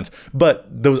 that makes sense. But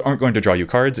those aren't going to draw you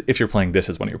cards if you're playing this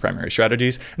as one of your primary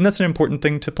strategies, and that's an important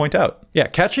thing to point out. Yeah,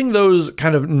 catching those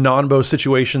kind of non-bow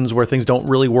situations where things don't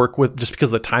really work with just because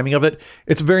of the timing of it,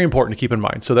 it's very important to keep in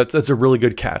mind. So that's a really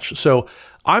good catch. So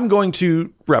I'm going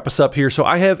to wrap us up here. So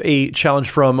I have a challenge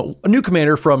from a new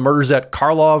commander from Murders at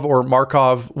Karlov or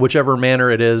Markov, whichever manor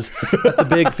it is, at the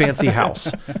big fancy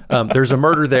house. There's a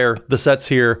murder there, the set's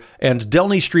here, and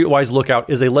Delny Streetwise Lookout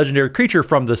is a legendary creature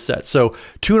from this set. So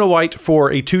 2 and a white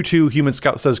for a 2/2 human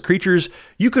scout says creatures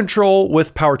you control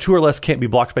with power 2 or less can't be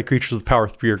blocked by creatures with power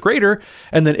 3 or greater.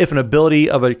 And then if an ability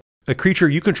of a creature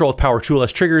you control with power 2 or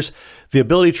less triggers, the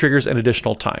ability triggers an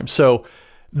additional time. So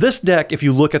this deck, if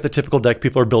you look at the typical deck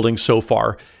people are building so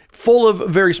far, full of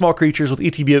very small creatures with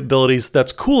ETB abilities,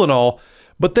 that's cool and all,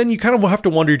 but then you kind of have to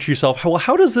wonder to yourself, well,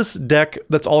 how does this deck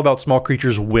that's all about small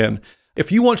creatures win? If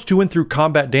you want to win through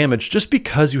combat damage, just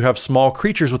because you have small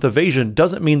creatures with evasion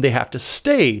doesn't mean they have to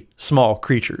stay small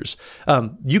creatures.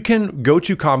 You can go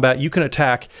to combat, you can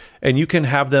attack, and you can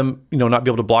have them, not be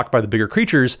able to block by the bigger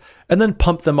creatures, and then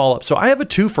pump them all up. So I have a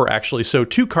 2-for actually. So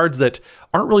 2 cards that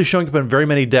aren't really showing up in very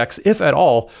many decks, if at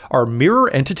all, are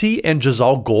Mirror Entity and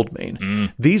Jazal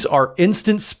Goldmane. These are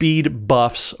instant speed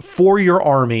buffs for your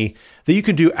army that you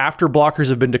can do after blockers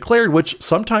have been declared, which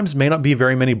sometimes may not be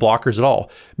very many blockers at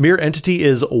all. Mirror Entity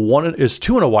is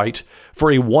 2 and a white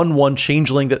for a 1/1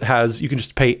 changeling that has, you can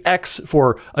just pay X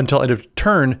for until end of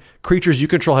turn. Creatures you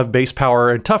control have base power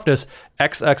and toughness,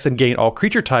 XX, and gain all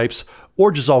creature types.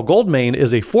 Or Jazal Goldmane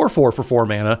is a 4/4 for 4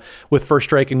 mana with first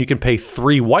strike, and you can pay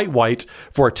 3 white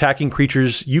for attacking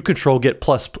creatures you control get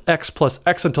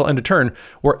 +X until end of turn,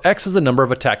 where X is the number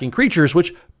of attacking creatures,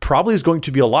 which probably is going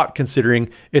to be a lot considering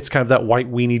it's kind of that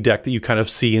white weenie deck that you kind of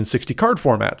see in 60 card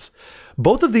formats.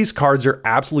 Both of these cards are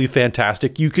absolutely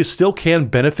fantastic. You still can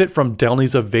benefit from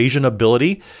Delny's evasion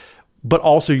ability, but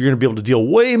also you're going to be able to deal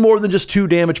way more than just 2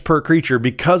 damage per creature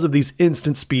because of these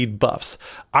instant speed buffs.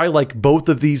 I like both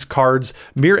of these cards.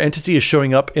 Mirror Entity is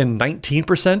showing up in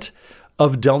 19%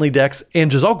 of Delny decks,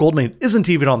 and Jazal Goldmane isn't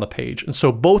even on the page. And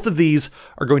so both of these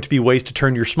are going to be ways to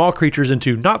turn your small creatures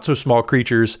into not so small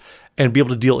creatures and be able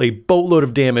to deal a boatload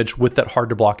of damage with that hard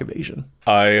to block evasion.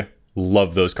 I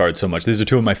love those cards so much. These are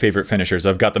 2 of my favorite finishers.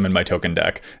 I've got them in my token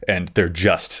deck, and they're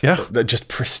just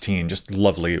pristine, just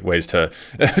lovely ways to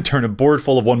turn a board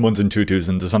full of 1/1s and 2/2s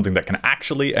into something that can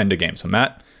actually end a game. So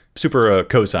Matt, super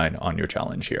cosign on your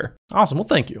challenge here. Awesome. Well,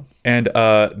 thank you. And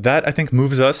that, I think,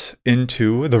 moves us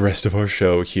into the rest of our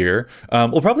show here.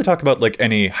 We'll probably talk about like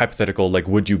any hypothetical, like,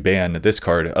 would you ban this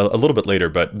card a little bit later,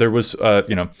 but there was,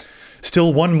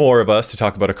 still one more of us to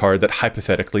talk about a card that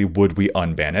hypothetically would we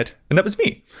unban it, and that was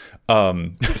me.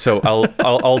 So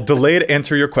I'll delay to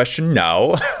answer your question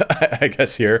now, I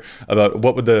guess here, about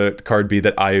what would the card be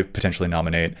that I potentially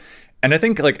nominate. And I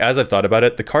think, like, as I've thought about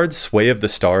it, the card Sway of the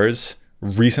Stars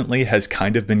recently has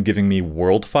kind of been giving me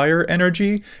Worldfire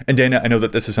energy. And Dana, I know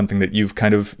that this is something that you've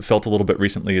kind of felt a little bit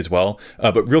recently as well.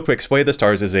 But real quick, Sway of the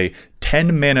Stars is a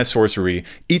 10 mana sorcery.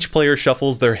 Each player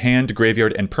shuffles their hand,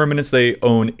 graveyard, and permanents they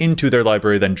own into their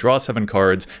library, then draw 7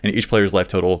 cards, and each player's life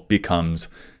total becomes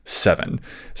 7.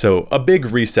 So a big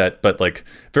reset, but like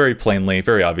very plainly,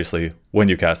 very obviously, when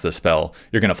you cast this spell,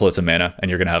 you're going to float some mana and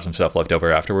you're going to have some stuff left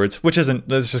over afterwards, which it's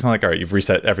just not like, all right, you've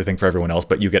reset everything for everyone else,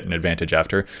 but you get an advantage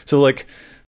after. So like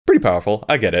pretty powerful.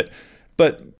 I get it.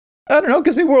 But I don't know, it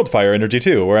gives me Worldfire energy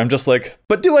too, where I'm just like,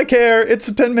 but do I care?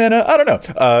 It's 10 mana. I don't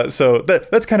know. So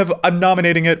that's kind of, I'm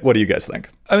nominating it. What do you guys think?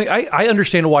 I mean, I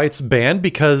understand why it's banned,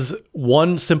 because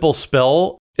one simple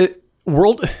spell,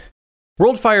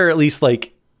 Worldfire at least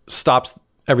like stops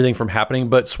everything from happening,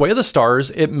 but Sway of the Stars,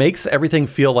 it makes everything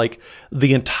feel like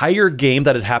the entire game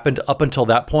that had happened up until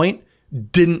that point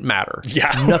didn't matter.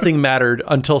 Yeah. Nothing mattered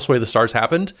until Sway of the Stars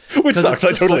happened. Which sucks.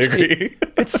 I totally agree.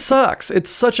 It sucks. It's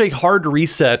such a hard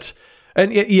reset.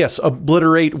 And yes,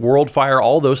 Obliterate, Worldfire,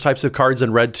 all those types of cards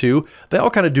in red too, they all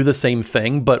kind of do the same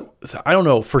thing, but I don't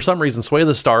know, for some reason, Sway of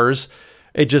the Stars,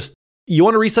 it just, you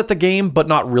want to reset the game, but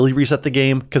not really reset the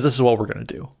game, because this is what we're going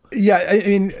to do. Yeah, I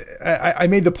mean, I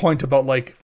made the point about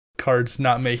like cards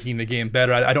not making the game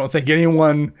better. I don't think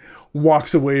anyone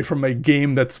walks away from a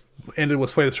game that's ended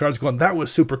with Sway of the Stars going, that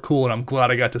was super cool, and I'm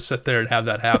glad I got to sit there and have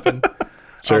that happen.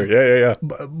 Sure, yeah.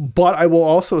 But I will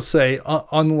also say,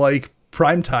 unlike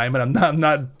Primetime, and I'm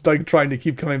not like trying to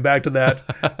keep coming back to that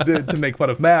to make fun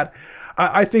of Matt,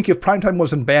 I think if Primetime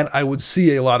wasn't banned, I would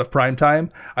see a lot of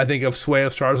Primetime. I think if Sway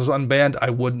of Stars was unbanned, I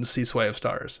wouldn't see Sway of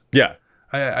Stars. Yeah.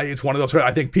 It's one of those.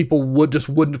 I think people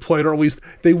wouldn't play it, or at least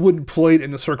they wouldn't play it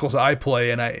in the circles I play,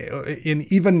 and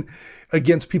even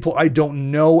against people I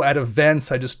don't know at events,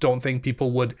 I just don't think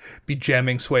people would be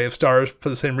jamming Sway of Stars for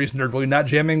the same reason they're really not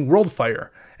jamming Worldfire,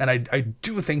 and I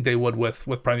do think they would with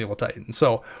Primeval Titan.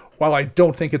 So while I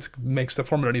don't think it makes the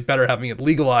format any better having it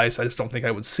legalized, I just don't think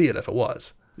I would see it if it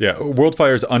was. Yeah,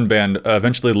 Worldfire's unbanned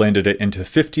eventually landed it into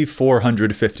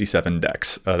 5,457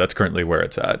 decks. That's currently where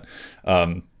it's at.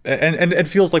 And it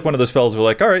feels like one of those spells where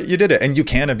like, all right, you did it, and you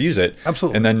can abuse it.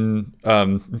 Absolutely.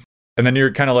 And then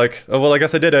you're kind of like, oh, well, I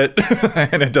guess I did it.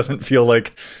 And it doesn't feel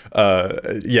like,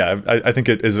 I think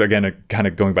it is, again, kind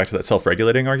of going back to that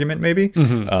self-regulating argument, maybe,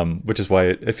 which is why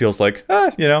it feels like,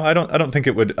 I don't think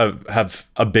it would have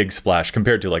a big splash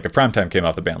compared to like if Primetime came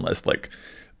off the ban list, like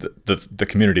the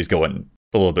community's going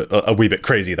a wee bit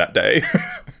crazy that day.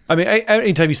 I mean,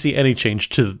 anytime you see any change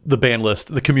to the ban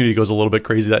list, the community goes a little bit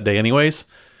crazy that day anyways.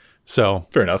 So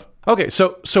fair enough. Okay,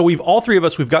 so we've all three of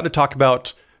us, we've gotten to talk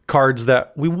about cards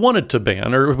that we wanted to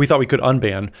ban or we thought we could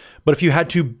unban. But if you had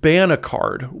to ban a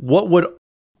card, what would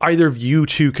either of you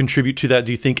two contribute to that?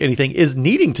 Do you think anything is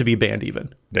needing to be banned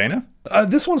even? Dana?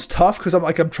 This one's tough because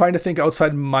I'm trying to think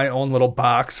outside my own little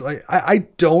box. Like I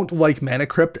don't like Mana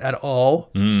Crypt at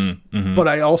all, but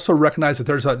I also recognize that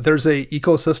there's a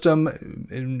ecosystem,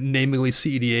 namely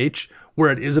CEDH,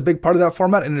 where it is a big part of that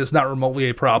format and it is not remotely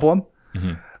a problem.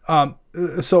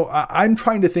 So I'm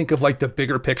trying to think of like the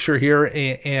bigger picture here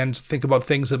and think about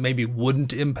things that maybe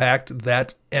wouldn't impact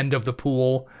that end of the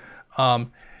pool.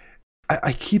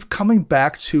 I keep coming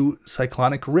back to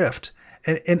Cyclonic Rift,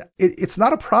 and it's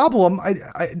not a problem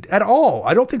at all.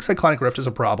 I don't think Cyclonic Rift is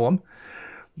a problem,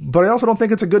 but I also don't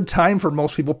think it's a good time for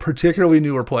most people, particularly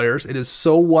newer players. It is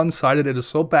so one-sided. It is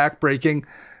so backbreaking.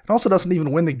 It also doesn't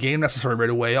even win the game necessarily right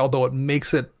away, although it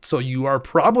makes it so you are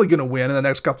probably going to win in the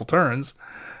next couple turns.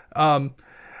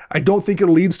 I don't think it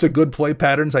leads to good play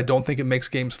patterns. I don't think it makes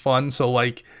games fun. So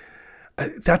like,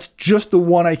 that's just the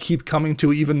one I keep coming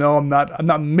to, even though I'm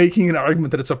not making an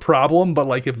argument that it's a problem. But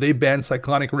like, if they ban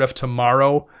Cyclonic Rift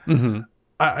tomorrow,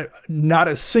 not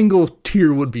a single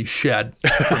tear would be shed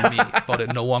for me about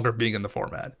it no longer being in the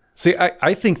format. See,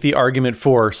 I think the argument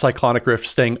for Cyclonic Rift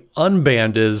staying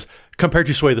unbanned is compared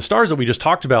to Sway the Stars that we just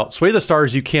talked about. Sway the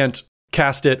Stars, you can't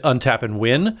cast it, untap, and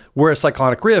win. Whereas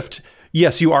Cyclonic Rift,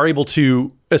 yes, you are able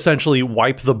to essentially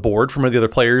wipe the board from the other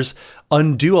players,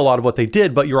 undo a lot of what they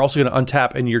did, but you're also going to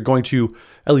untap and you're going to,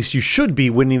 at least you should be,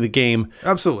 winning the game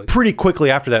Absolutely. pretty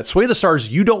quickly after that. Sway the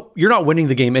Stars, you're not winning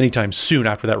the game anytime soon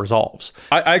after that resolves.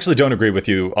 I actually don't agree with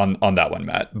you on that one,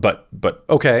 Matt, but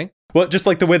Okay. well, just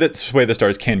like the way that Sway the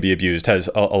Stars can be abused has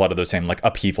a lot of those same like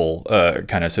upheaval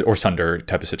kind of or sunder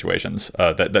type of situations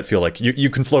that feel like you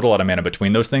can float a lot of mana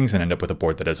between those things and end up with a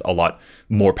board that is a lot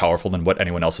more powerful than what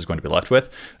anyone else is going to be left with.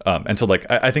 And so like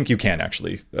I think you can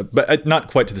actually, but not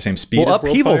quite to the same speed. Well, as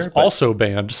upheaval's Worldfire, but, also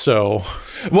banned, so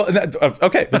well,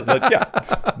 okay,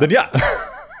 then yeah.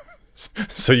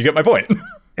 So you get my point.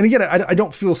 And again, I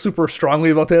don't feel super strongly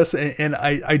about this, and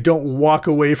I don't walk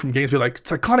away from games be like,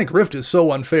 Cyclonic Rift is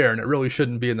so unfair, and it really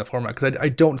shouldn't be in the format, because I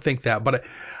don't think that. But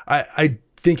I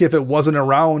think if it wasn't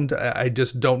around, I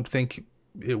just don't think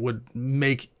it would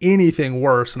make anything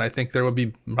worse, and I think there would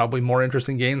be probably more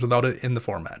interesting games without it in the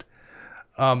format.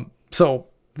 So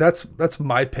that's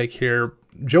my pick here.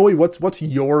 Joey, what's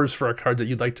yours for a card that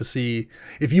you'd like to see?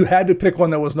 If you had to pick one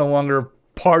that was no longer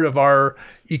part of our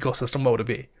ecosystem, what would it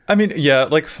be? I mean, yeah,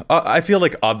 like I feel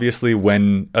like obviously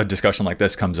when a discussion like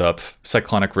this comes up,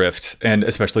 Cyclonic Rift and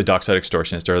especially Dockside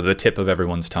Extortionist are the tip of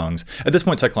everyone's tongues. At this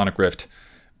point, Cyclonic Rift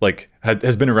like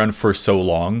has been around for so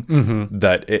long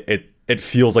that it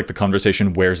feels like the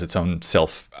conversation wears its own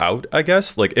self out, I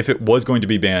guess. Like if it was going to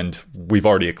be banned, we've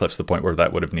already eclipsed the point where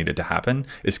that would have needed to happen,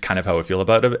 is kind of how I feel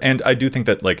about it. And I do think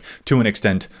that like to an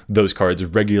extent, those cards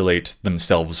regulate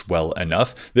themselves well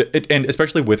enough. And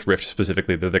especially with Rift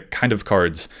specifically, they're the kind of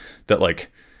cards that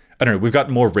like, I don't know, we've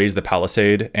gotten more Raise the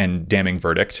Palisade and Damning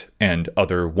Verdict and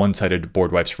other one-sided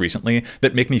board wipes recently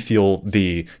that make me feel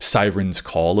the Siren's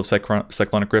Call of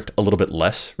Cyclonic Rift a little bit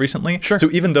less recently. Sure. So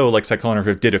even though like Cyclonic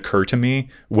Rift did occur to me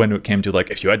when it came to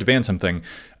like, if you had to ban something,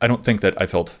 I don't think that I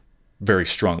felt very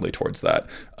strongly towards that.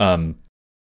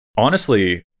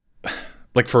 Honestly,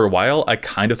 like for a while, I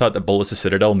kind of thought that Bolas'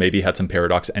 Citadel maybe had some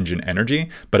Paradox Engine energy,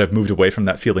 but I've moved away from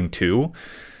that feeling too.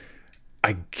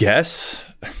 I guess,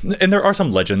 and there are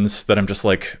some legends that I'm just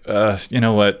like, you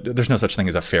know what? There's no such thing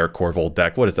as a fair Corvold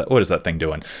deck. What is that? What is that thing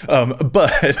doing?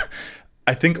 But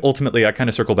I think ultimately I kind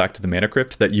of circle back to the Mana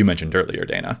Crypt that you mentioned earlier,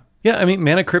 Dana. yeah, I mean,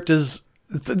 Mana Crypt is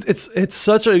it's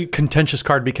such a contentious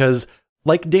card because,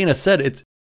 like Dana said,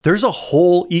 there's a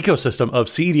whole ecosystem of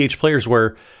CEDH players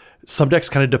where some decks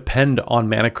kind of depend on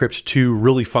Mana Crypt to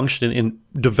really function and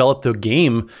develop the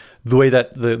game the way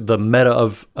that the meta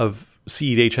of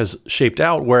CEDH has shaped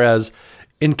out, whereas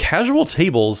in casual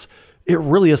tables it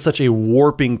really is such a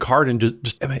warping card, and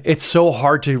just I mean, it's so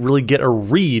hard to really get a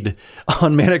read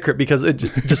on Mana Crypt because it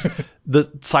just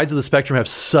the sides of the spectrum have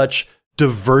such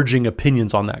diverging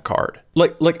opinions on that card.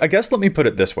 Like I guess let me put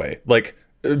it this way. Like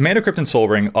Mana Crypt and Soul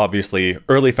Ring, obviously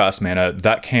early fast mana,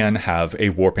 that can have a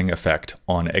warping effect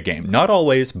on a game. Not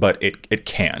always, but it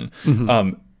can.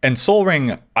 And Soul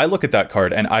Ring, I look at that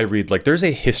card and I read like there's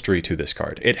a history to this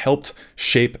card. It helped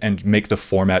shape and make the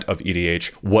format of EDH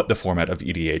what the format of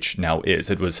EDH now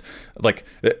is. It was like,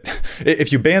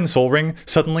 if you ban Soul Ring,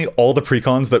 suddenly all the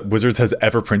precons that Wizards has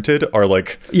ever printed are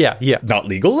like, yeah, not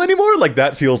legal anymore. Like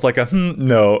that feels like a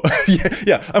no.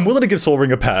 yeah, I'm willing to give Soul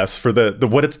Ring a pass for the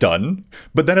what it's done.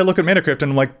 But then I look at Mana Crypt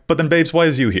and I'm like, but then Babes, why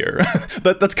is you here?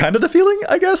 That's kind of the feeling,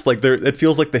 I guess. Like it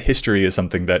feels like the history is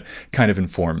something that kind of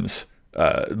informs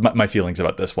my feelings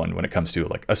about this one when it comes to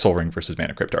like a Soul Ring versus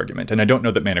Mana Crypt argument. And I don't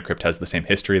know that Mana Crypt has the same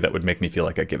history that would make me feel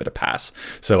like I give it a pass.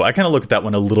 So I kind of look at that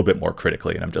one a little bit more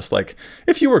critically, and I'm just like,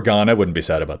 if you were gone, I wouldn't be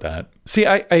sad about that. See,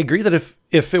 I agree that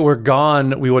if it were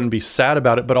gone, we wouldn't be sad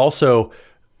about it, but also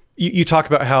you talk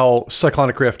about how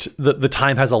Cyclonic Rift, the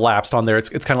time has elapsed on there. It's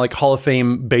kind of like Hall of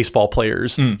Fame baseball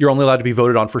players. You're only allowed to be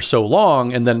voted on for so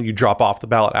long, and then you drop off the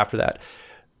ballot after that.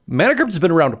 Mana Crypt has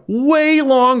been around way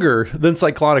longer than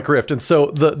Cyclonic Rift, and so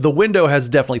the window has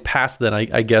definitely passed then,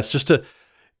 I guess.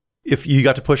 If you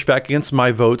got to push back against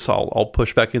my votes, I'll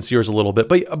push back against yours a little bit.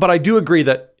 But I do agree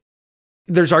that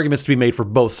there's arguments to be made for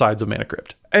both sides of Mana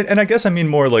Crypt. And I guess I mean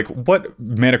more like what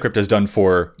Mana Crypt has done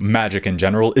for Magic in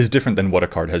general is different than what a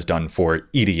card has done for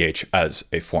EDH as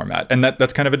a format. And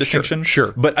that's kind of a distinction.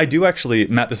 Sure. But I do actually,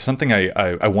 Matt, this is something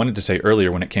I wanted to say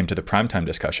earlier when it came to the primetime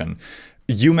discussion.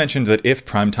 You mentioned that if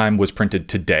Primetime was printed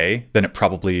today, then it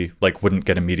probably like wouldn't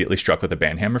get immediately struck with a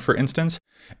banhammer, for instance.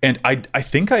 And I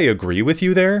think I agree with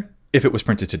you there if it was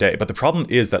printed today. But the problem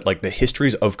is that like the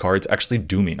histories of cards actually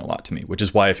do mean a lot to me, which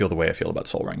is why I feel the way I feel about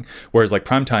Soul Ring. Whereas like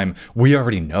Primetime, we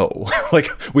already know. Like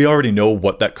we already know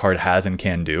what that card has and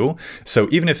can do. So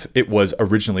even if it was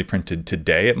originally printed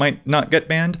today, it might not get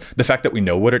banned. The fact that we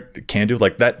know what it can do,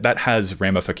 like that has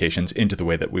ramifications into the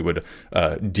way that we would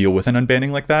deal with an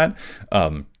unbanning like that.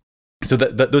 So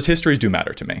that those histories do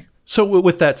matter to me. So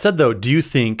with that said, though, do you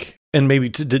think, and maybe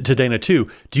to Dana too,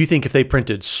 do you think if they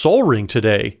printed Sol Ring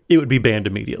today, it would be banned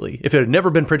immediately? If it had never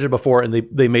been printed before and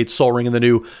they made Sol Ring in the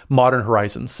new Modern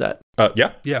Horizons set?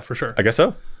 Yeah. Yeah, for sure. I guess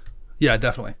so. Yeah,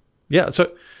 definitely. Yeah.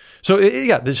 So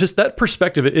there's just that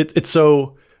perspective. It's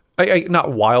so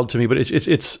not wild to me, but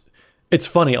it's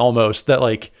funny almost that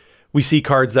like we see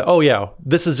cards that, oh yeah,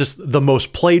 this is just the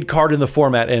most played card in the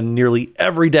format and nearly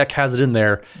every deck has it in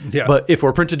there. Yeah. But if it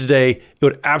were printed today, it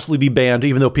would absolutely be banned,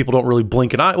 even though people don't really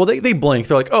blink an eye. Well, they blink.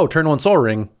 They're like, oh, turn 1 Sol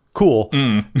Ring. Cool.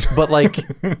 But like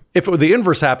if the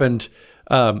inverse happened,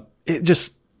 it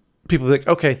just, people are like,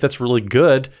 okay, that's really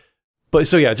good. But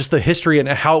so yeah, just the history and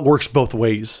how it works both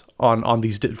ways on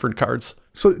these different cards.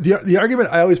 So the argument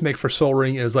I always make for Sol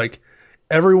Ring is like,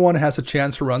 everyone has a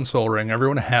chance to run Sol Ring.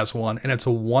 Everyone has one, and it's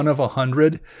a 1 of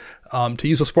 100. To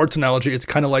use a sports analogy, it's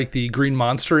kind of like the Green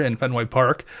Monster in Fenway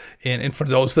Park. And for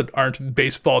those that aren't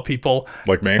baseball people,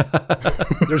 like me,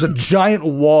 there's a giant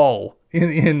wall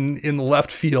in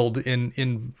left field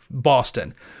in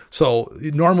Boston. So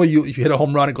normally, if you hit a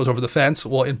home run, it goes over the fence.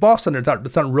 Well, in Boston,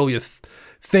 it's not really a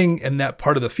thing in that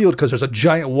part of the field because there's a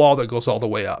giant wall that goes all the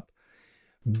way up.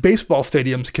 Baseball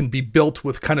stadiums can be built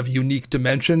with kind of unique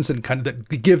dimensions and kind of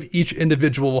that give each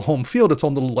individual home field its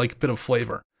own little like bit of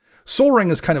flavor. Sol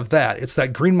Ring is kind of that. It's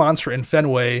that Green Monster in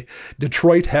Fenway.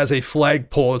 Detroit has a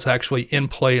flagpole that's actually in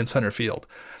play in center field.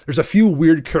 There's a few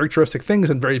weird characteristic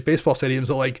things in various baseball stadiums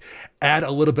that like add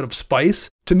a little bit of spice.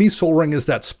 To me, Sol Ring is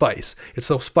that spice. It's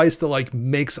a spice that like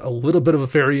makes a little bit of a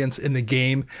variance in the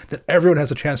game that everyone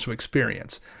has a chance to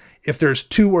experience. If there's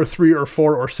 2 or 3 or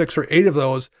 4 or 6 or 8 of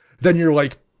those, then you're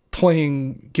like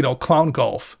playing, clown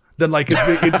golf. Then like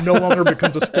it no longer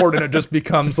becomes a sport and it just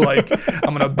becomes like,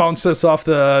 I'm going to bounce this off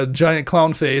the giant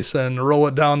clown face and roll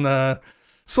it down the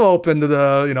slope into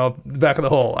the, back of the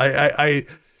hole.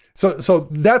 So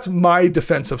that's my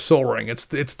defense of Sol Ring. It's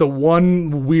the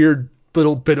one weird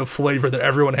little bit of flavor that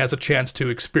everyone has a chance to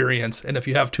experience. And if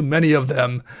you have too many of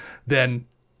them, then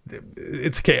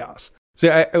it's chaos. See,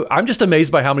 I'm just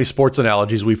amazed by how many sports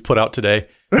analogies we've put out today.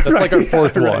 That's right, like our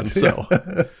fourth one. So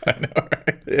I know,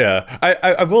 right? Yeah.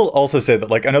 I will also say that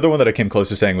like another one that I came close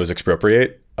to saying was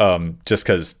expropriate. Just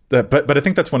because, but I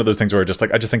think that's one of those things where I just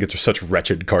think it's such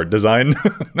wretched card design.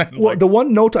 Well, the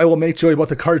one note I will make, Joey, about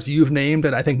the cards you've named,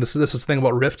 and I think this is the thing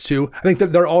about Rift too. I think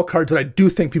that they're all cards that I do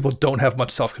think people don't have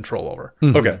much self-control over.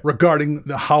 Mm-hmm. Okay. Regarding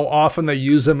how often they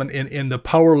use them and in the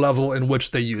power level in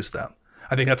which they use them.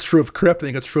 I think that's true of Crypt. I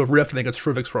think it's true of Rift. I think it's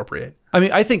true of Expropriate. I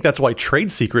mean, I think that's why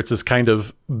Trade Secrets is kind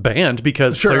of banned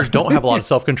because players don't have a lot of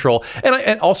self-control.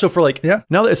 And also for like,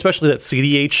 now that especially that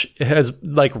CDH has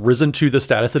like risen to the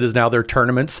status it is now their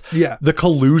tournaments. Yeah. The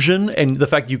collusion and the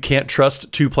fact you can't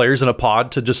trust 2 players in a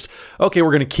pod to just, okay,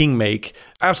 we're going to king make.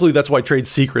 Absolutely, that's why Trade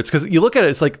Secrets. Because you look at it,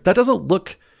 it's like, that doesn't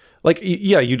look like,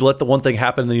 yeah, you'd let the one thing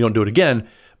happen and then you don't do it again.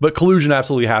 But collusion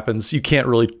absolutely happens. You can't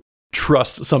really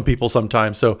trust some people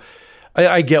sometimes. So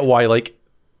I get why like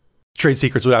Trade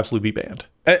Secrets would absolutely be banned.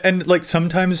 And like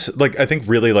sometimes, like I think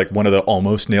really like one of the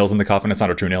almost nails in the coffin, it's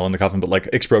not a true nail in the coffin, but like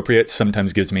Expropriate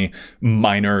sometimes gives me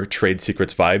minor Trade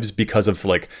Secrets vibes because of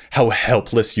like how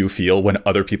helpless you feel when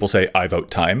other people say, I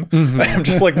vote time. Mm-hmm. I'm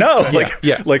just like, no,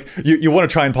 like you want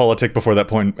to try and politic before that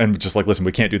point and just like, listen,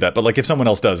 we can't do that. But like if someone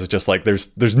else does, it's just like,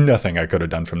 there's nothing I could have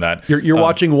done from that. You're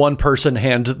watching one person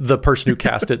hand the person who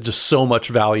cast it just so much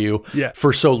value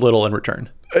for so little in return.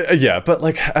 Yeah, but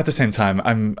like at the same time,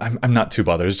 I'm not too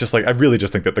bothered. It's just like I really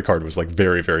just think that the card was like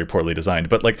very, very poorly designed.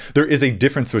 But like there is a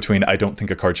difference between I don't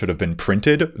think a card should have been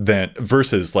printed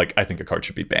versus like I think a card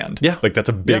should be banned. Yeah, like that's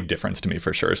a big difference to me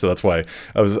for sure. So that's why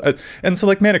and so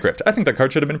like Mana Crypt, I think that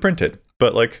card should have been printed.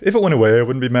 But like if it went away, I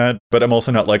wouldn't be mad. But I'm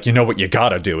also not like what you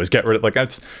gotta do is get rid of like I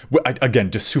again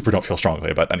just super don't feel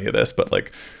strongly about any of this. But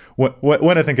like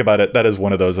when I think about it, that is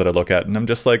one of those that I look at and I'm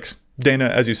just like, Dana,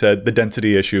 as you said, the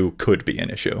density issue could be an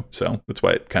issue. So that's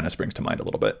why it kind of springs to mind a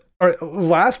little bit. All right,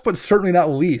 last but certainly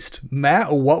not least,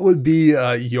 Matt, what would be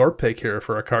your pick here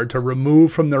for a card to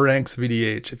remove from the ranks of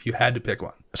EDH if you had to pick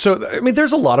one? So, I mean,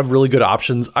 there's a lot of really good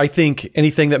options. I think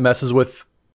anything that messes with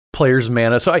players'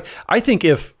 mana. So I think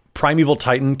if Primeval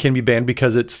Titan can be banned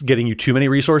because it's getting you too many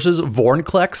resources,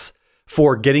 Vorinclex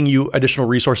for getting you additional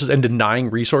resources and denying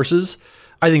resources,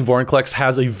 I think Vorinclex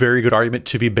has a very good argument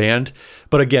to be banned.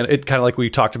 But again, it kind of like we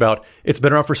talked about, it's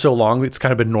been around for so long, it's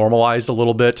kind of been normalized a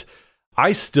little bit.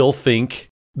 I still think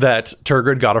that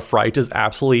Turgid God of Fright is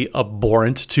absolutely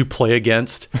abhorrent to play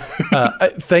against.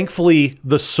 Thankfully,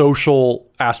 the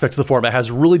social aspect of the format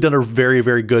has really done a very,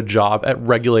 very good job at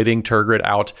regulating Turgid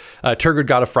out. Turgid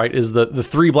God of Fright is the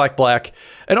 3 black,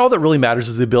 and all that really matters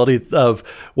is the ability of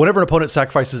whenever an opponent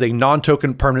sacrifices a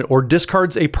non-token permanent or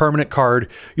discards a permanent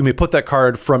card, you may put that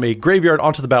card from a graveyard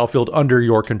onto the battlefield under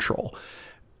your control.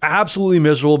 Absolutely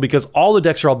miserable because all the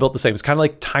decks are all built the same. It's kind of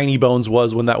like Tiny Bones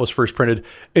was when that was first printed.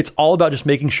 It's all about just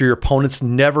making sure your opponents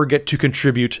never get to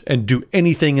contribute and do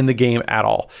anything in the game at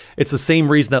all. It's the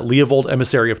same reason that Leovold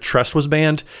Emissary of Trest was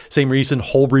banned, same reason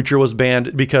Hullbreacher was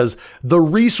banned, because the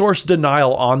resource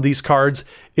denial on these cards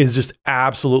is just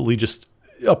absolutely just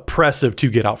oppressive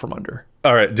to get out from under.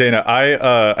 All right, Dana,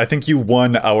 I think you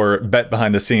won our bet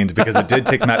behind the scenes because it did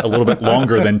take Matt a little bit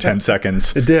longer than 10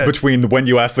 seconds between when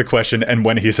you asked the question and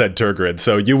when he said Turgid.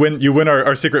 So you win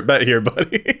our secret bet here,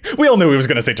 buddy. We all knew he was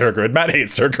going to say Turgid. Matt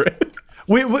hates Turgid.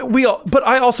 We all, but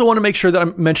I also want to make sure that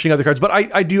I'm mentioning other cards. But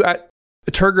I do at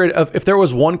Turgid, if there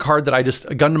was one card that I just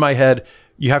a gun to my head,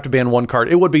 you have to ban one card,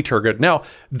 it would be Turgid. Now,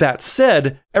 that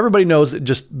said, everybody knows that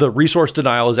just the resource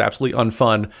denial is absolutely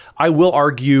unfun. I will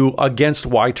argue against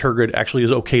why Turgid actually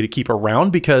is okay to keep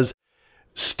around, because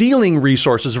stealing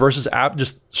resources versus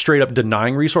just straight up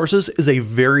denying resources is a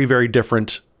very, very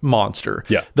different monster.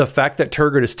 Yeah. The fact that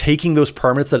Turgid is taking those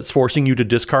permanents that it's forcing you to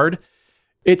discard,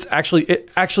 it actually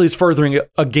is furthering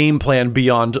a game plan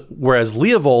beyond, whereas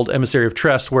Leovold, Emissary of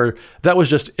Trest, where that was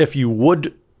just if you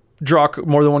would draw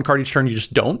more than one card each turn, you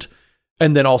just don't.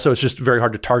 And then also it's just very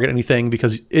hard to target anything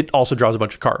because it also draws a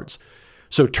bunch of cards.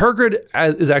 So Turgid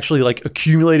is actually like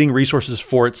accumulating resources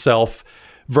for itself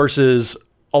versus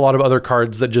a lot of other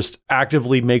cards that just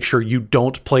actively make sure you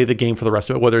don't play the game for the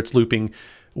rest of it, whether it's looping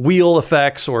wheel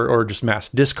effects or just mass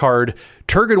discard.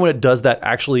 Turgid, when it does that,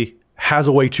 actually has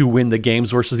a way to win the games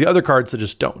versus the other cards that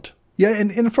just don't. Yeah,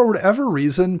 and for whatever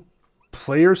reason,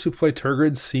 players who play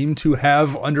Turgid seem to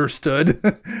have understood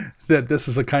that this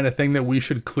is the kind of thing that we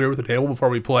should clear with the table before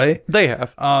we play. They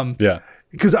have. Yeah.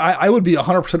 Because I would be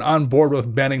 100% on board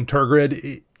with banning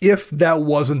Turgid if that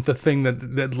wasn't the thing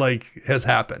that like has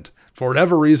happened. For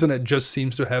whatever reason, it just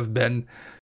seems to have been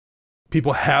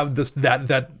people have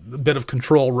that bit of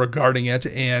control regarding it,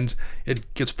 and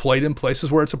it gets played in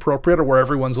places where it's appropriate or where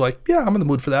everyone's like, yeah, I'm in the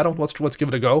mood for that. Let's give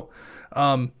it a go.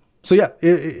 So yeah,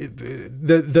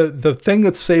 the thing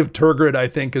that saved Turgid, I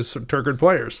think, is Turgid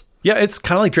players. Yeah, it's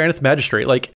kind of like Drannith Magistrate.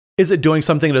 Like, is it doing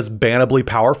something that's bannably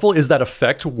powerful? Is that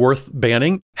effect worth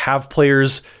banning? Have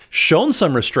players shown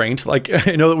some restraint? Like,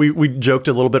 I know that we joked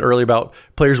a little bit earlier about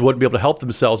players wouldn't be able to help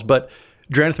themselves, but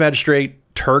Drannith Magistrate,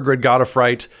 Turgid God of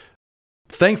Fright,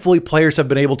 thankfully players have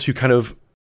been able to kind of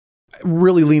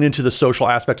really lean into the social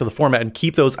aspect of the format and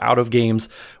keep those out of games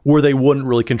where they wouldn't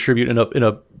really contribute in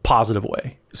a positive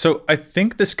way. So I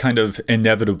think this kind of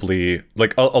inevitably,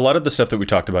 like a lot of the stuff that we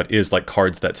talked about is like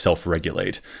cards that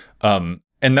self-regulate. And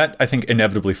that I think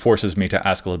inevitably forces me to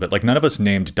ask a little bit, like none of us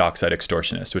named Dockside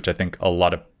Extortionist, which I think a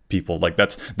lot of people like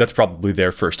that's probably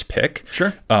their first pick.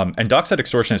 Sure. And Dockside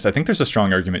Extortionist, I think there's a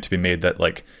strong argument to be made that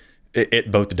like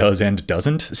it both does and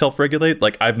doesn't self-regulate.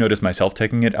 Like I've noticed myself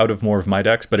taking it out of more of my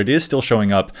decks, but it is still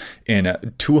showing up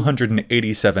in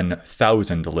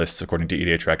 287,000 lists according to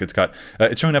EDHREC.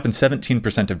 It's showing up in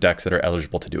 17% of decks that are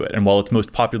eligible to do it. And while its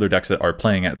most popular decks that are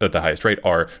playing at the highest rate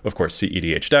are, of course,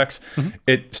 CEDH decks,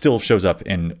 it still shows up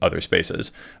in other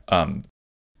spaces.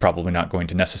 Probably not going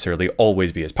to necessarily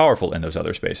always be as powerful in those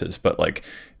other spaces, but like,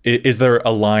 is there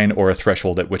a line or a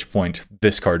threshold at which point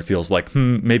this card feels like,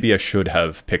 maybe I should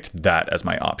have picked that as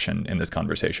my option in this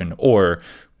conversation? Or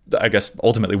I guess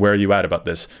ultimately, where are you at about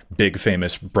this big,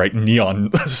 famous, bright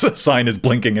neon sign is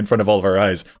blinking in front of all of our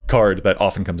eyes card that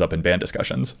often comes up in ban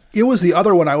discussions? It was the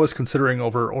other one I was considering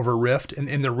over Rift.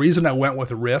 And the reason I went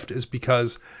with Rift is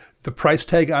because the price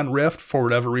tag on Rift, for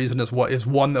whatever reason, is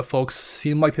one that folks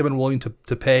seem like they've been willing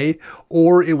to pay,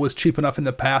 or it was cheap enough in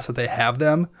the past that they have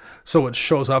them, so it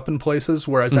shows up in places.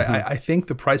 Whereas I think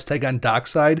the price tag on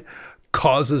Dockside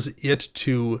causes it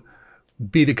to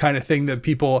be the kind of thing that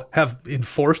people have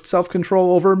enforced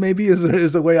self-control over, maybe is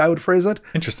the way I would phrase it.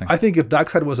 Interesting. I think if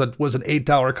Dockside was an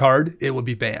 $8 card, it would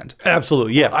be banned.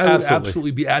 Absolutely, yeah. I would absolutely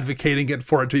be advocating it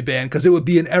for it to be banned, because it would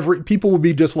be people would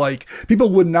be just like, people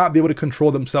would not be able to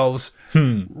control themselves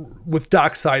with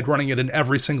Dockside running it in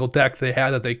every single deck they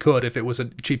had that they could if it was a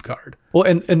cheap card. Well,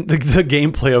 and the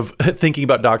gameplay of thinking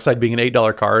about Dockside being an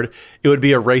 $8 card, it would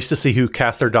be a race to see who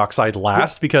casts their Dockside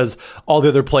last, because all the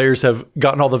other players have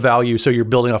gotten all the value, so you're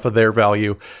building off of their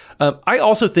value. I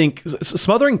also think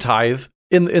Smothering Tithe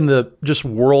in the just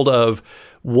world of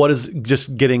what is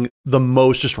just getting the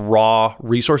most just raw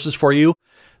resources for you,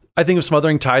 I think if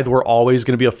Smothering Tithe were always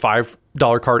going to be a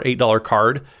 $5 card, $8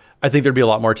 card, I think there'd be a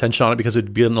lot more attention on it because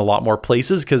it'd be in a lot more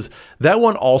places, because that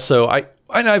one also,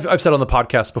 and I've said on the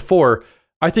podcast before,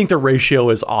 I think the ratio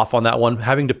is off on that one.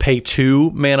 Having to pay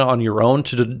 2 mana on your own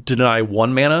to deny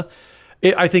 1 mana,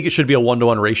 I think it should be a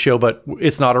 1-to-1 ratio, but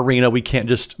it's not Arena. We can't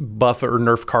just buff or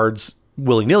nerf cards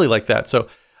willy-nilly like that. So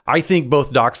I think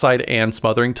both Dockside and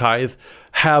Smothering Tithe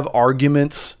have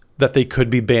arguments that they could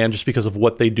be banned just because of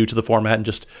what they do to the format and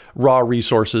just raw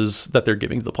resources that they're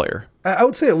giving to the player. I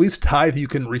would say at least Tithe you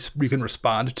can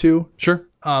respond to. Sure.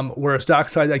 Whereas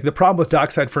Dockside, like the problem with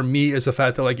Dockside for me is the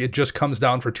fact that like it just comes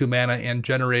down for 2 mana and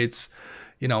generates,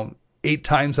 8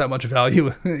 times that much value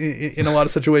in a lot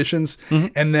of situations,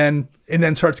 and then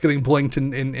starts getting blinked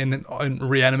and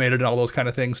reanimated and all those kind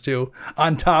of things too,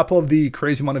 on top of the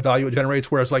crazy amount of value it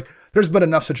generates. Whereas like there's been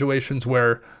enough situations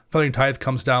where Smothering Tithe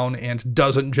comes down and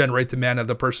doesn't generate the mana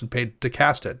the person paid to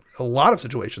cast it. A lot of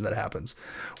situations that happens.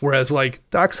 Whereas like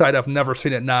Dockside, I've never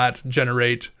seen it not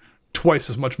generate twice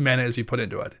as much mana as you put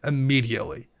into it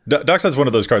immediately. Dockside's one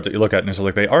of those cards that you look at and it's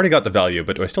like, they already got the value,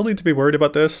 but do I still need to be worried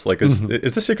about this? Like, is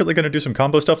this secretly going to do some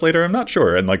combo stuff later? I'm not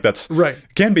sure. And like, that's right.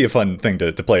 Can be a fun thing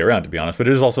to play around, to be honest, but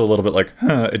it is also a little bit like,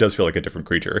 it does feel like a different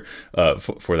creature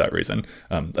for that reason.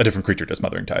 A different creature to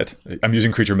Smothering Tithe. I'm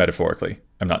using creature metaphorically.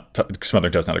 I'm not,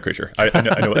 Smothering Tithe's not a creature. I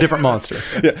know a different monster.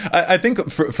 Yeah. I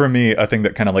think for me, a thing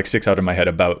that kind of like sticks out in my head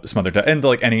about Smothering Tithe and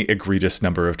like any egregious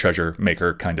number of treasure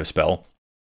maker kind of spell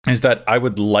is that I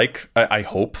would like, I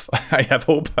hope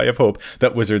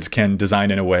that Wizards can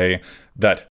design in a way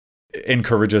that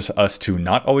encourages us to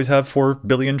not always have 4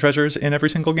 billion treasures in every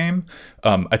single game.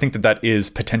 I think that is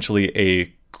potentially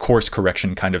a course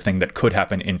correction kind of thing that could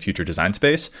happen in future design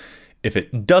space. If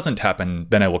it doesn't happen,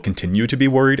 then I will continue to be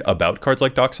worried about cards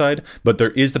like Dockside, but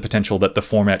there is the potential that the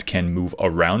format can move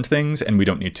around things and we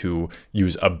don't need to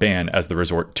use a ban as the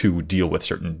resort to deal with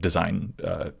certain design,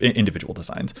 individual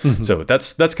designs. So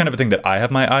that's kind of a thing that I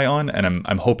have my eye on, and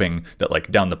I'm hoping that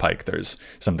like down the pike, there's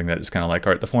something that is kind of like,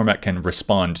 all right, the format can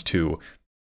respond to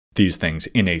these things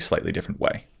in a slightly different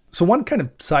way. So one kind of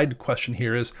side question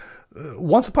here is,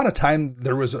 once upon a time,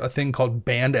 there was a thing called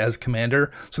banned as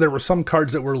commander. So there were some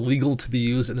cards that were legal to be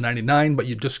used in the 99, but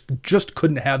you just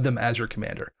couldn't have them as your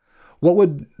commander. What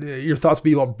would your thoughts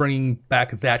be about bringing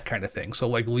back that kind of thing? So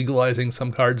like legalizing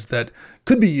some cards that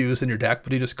could be used in your deck,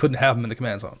 but you just couldn't have them in the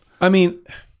command zone. I mean,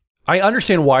 I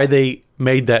understand why they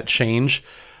made that change,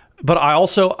 but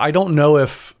I don't know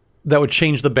if that would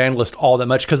change the ban list all that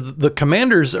much, because the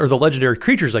commanders, or the legendary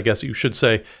creatures, I guess you should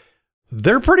say,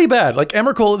 they're pretty bad. Like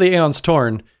Emrakul of the Aeon's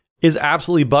Torn is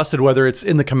absolutely busted, whether it's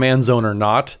in the command zone or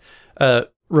not.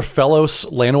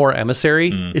 Raphelos Llanowar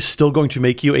Emissary is still going to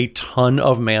make you a ton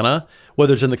of mana,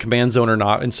 whether it's in the command zone or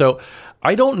not. And so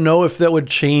I don't know if that would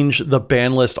change the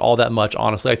ban list all that much,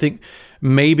 honestly. I think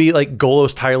maybe like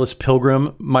Golos Tireless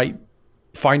Pilgrim might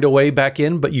find a way back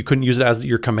in, but you couldn't use it as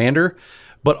your commander.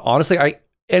 But honestly,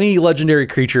 any legendary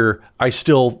creature, I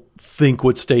still think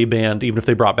would stay banned, even if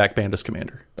they brought back banned as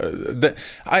commander.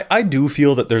 I do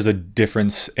feel that there's a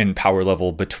difference in power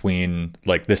level between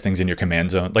like this thing's in your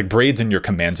command zone, like Braid's in your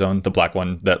command zone, the black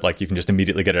one that like you can just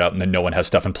immediately get it out and then no one has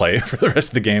stuff in play for the rest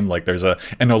of the game. Like there's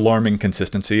an alarming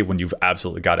consistency when you've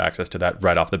absolutely got access to that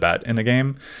right off the bat in a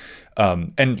game.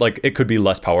 And like it could be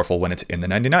less powerful when it's in the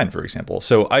 99, for example.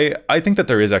 So I think that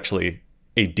there is actually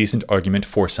a decent argument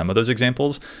for some of those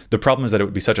examples. The problem is that it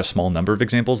would be such a small number of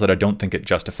examples that I don't think it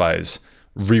justifies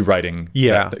rewriting.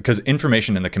 Yeah. Because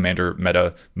information in the commander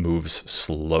meta moves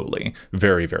slowly,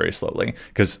 very, very slowly.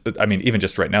 Because, I mean, even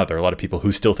just right now, there are a lot of people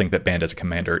who still think that banned as a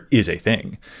commander is a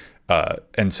thing.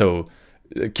 And so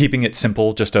keeping it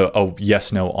simple, just a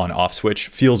yes, no, on off switch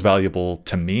feels valuable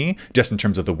to me, just in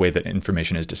terms of the way that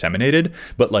information is disseminated.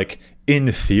 But like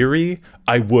in theory,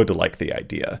 I would like the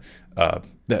idea.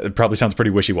 That probably sounds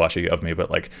pretty wishy-washy of me, but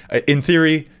like in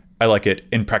theory, I like it.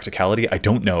 In practicality, I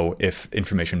don't know if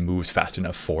information moves fast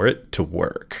enough for it to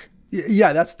work.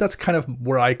 Yeah, that's kind of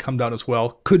where I come down as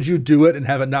well. Could you do it and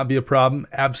have it not be a problem?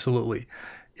 Absolutely.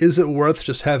 Is it worth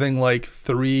just having like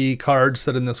 3 cards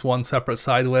set in this one separate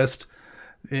side list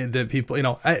that people,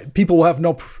 people would have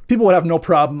no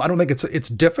problem. I don't think it's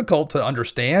difficult to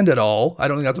understand at all. I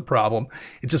don't think that's a problem.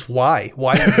 It's just why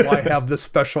have this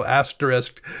special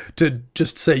asterisk to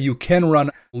just say you can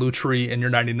run Lutri in your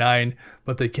 99,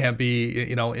 but they can't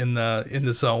be, in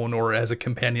the zone or as a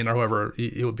companion or whoever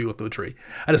it would be with Lutri.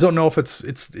 I just don't know if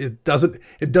it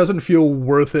doesn't feel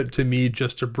worth it to me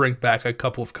just to bring back a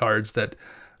couple of cards that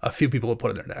a few people have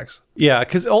put in their decks. Yeah,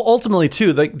 because ultimately,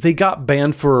 too, they got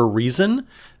banned for a reason.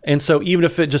 And so even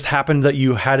if it just happened that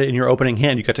you had it in your opening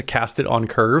hand, you got to cast it on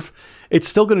curve, it's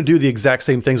still going to do the exact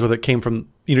same things whether it came from,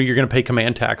 you're going to pay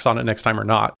command tax on it next time or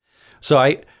not. So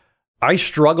I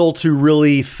struggle to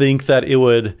really think that it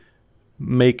would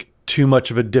make too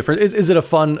much of a difference. Is it a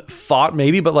fun thought?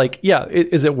 Maybe, but like, yeah,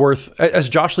 is it worth, as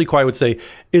Josh Lee Kwai would say,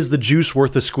 is the juice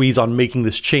worth the squeeze on making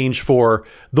this change for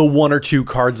the 1 or 2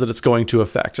 cards that it's going to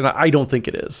affect? And I don't think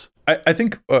it is. I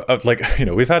think,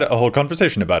 we've had a whole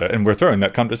conversation about it, and we're throwing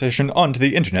that conversation onto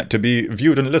the internet to be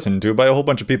viewed and listened to by a whole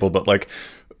bunch of people. But like,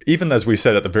 even as we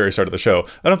said at the very start of the show,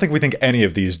 I don't think we think any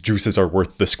of these juices are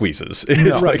worth the squeezes.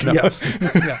 No, right, yes.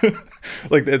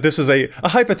 Like, this is a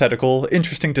hypothetical,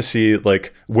 interesting to see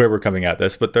like where we're coming at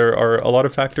this, but there are a lot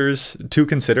of factors to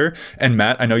consider. And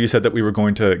Matt, I know you said that we were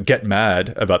going to get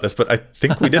mad about this, but I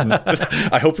think we didn't.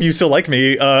 I hope you still like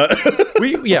me.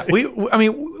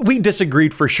 We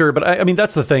disagreed for sure, but I mean,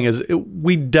 that's the thing is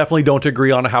we definitely don't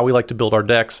agree on how we like to build our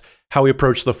decks, how we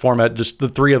approach the format, just the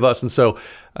 3 of us. And so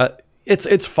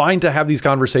it's fine to have these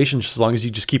conversations as long as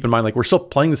you just keep in mind, like, we're still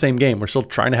playing the same game. We're still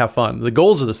trying to have fun. The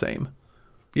goals are the same.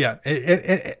 Yeah.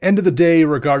 At end of the day,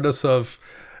 regardless of,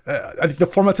 I think the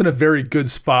format's in a very good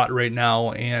spot right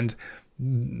now. And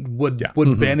would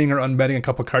banning or unbanning a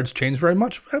couple cards change very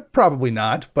much? Probably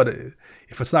not. But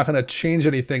if it's not going to change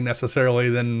anything necessarily,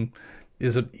 then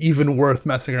is it even worth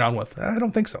messing around with? I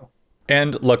don't think so.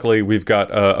 And luckily, we've got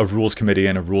a rules committee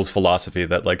and a rules philosophy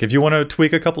that, like, if you want to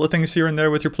tweak a couple of things here and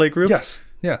there with your play group, yes,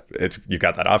 yeah, you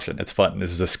got that option. It's fun.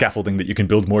 This is a scaffolding that you can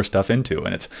build more stuff into,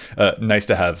 and it's nice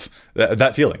to have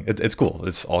that feeling. It's cool.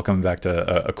 It's all coming back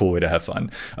to a cool way to have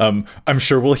fun. I'm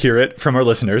sure we'll hear it from our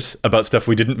listeners about stuff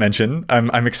we didn't mention.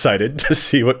 I'm excited to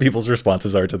see what people's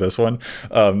responses are to this one.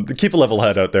 Keep a level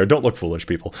head out there. Don't look foolish,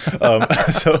 people.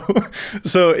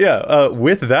 So yeah.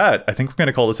 With that, I think we're going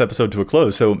to call this episode to a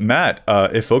close. So Matt,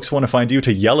 if folks want to find you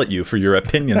to yell at you for your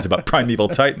opinions about Primeval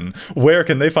Titan, where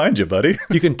can they find you, buddy?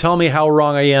 You can tell me how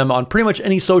wrong I am on pretty much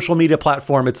any social media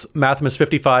platform. It's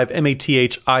Mathimus55,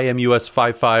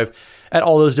 MATHIMUS55 at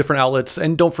all those different outlets.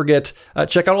 And don't forget,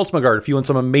 check out Ultima Guard if you want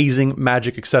some amazing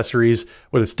Magic accessories,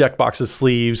 whether it's deck boxes,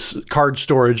 sleeves, card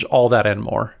storage, all that and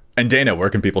more. And Dana, where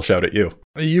can people shout at you?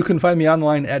 You can find me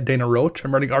online at Dana Roach.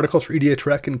 I'm writing articles for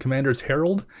EDHREC and Commander's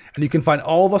Herald. And you can find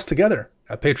all of us together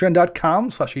at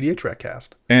patreon.com/EDHRECast.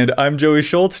 And I'm Joey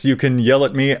Schultz. You can yell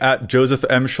at me at Joseph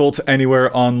M. Schultz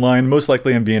anywhere online. Most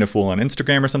likely I'm being a fool on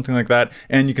Instagram or something like that.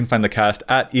 And you can find the cast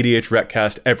at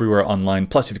EDHRECast everywhere online.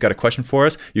 Plus, if you've got a question for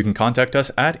us, you can contact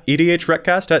us at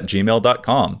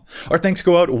EDHRECast@gmail.com. Our thanks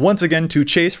go out once again to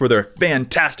Chase for their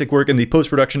fantastic work in the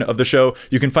post-production of the show.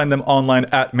 You can find them online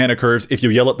at Mana Curves. If you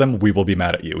yell at them, we will be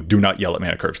mad at you. Do not yell at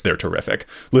Mana Curves. They're terrific.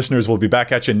 Listeners, will be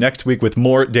back at you next week with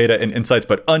more data and insights.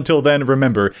 But until then,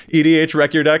 remember,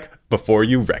 EDHREC your deck before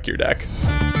you wreck your deck.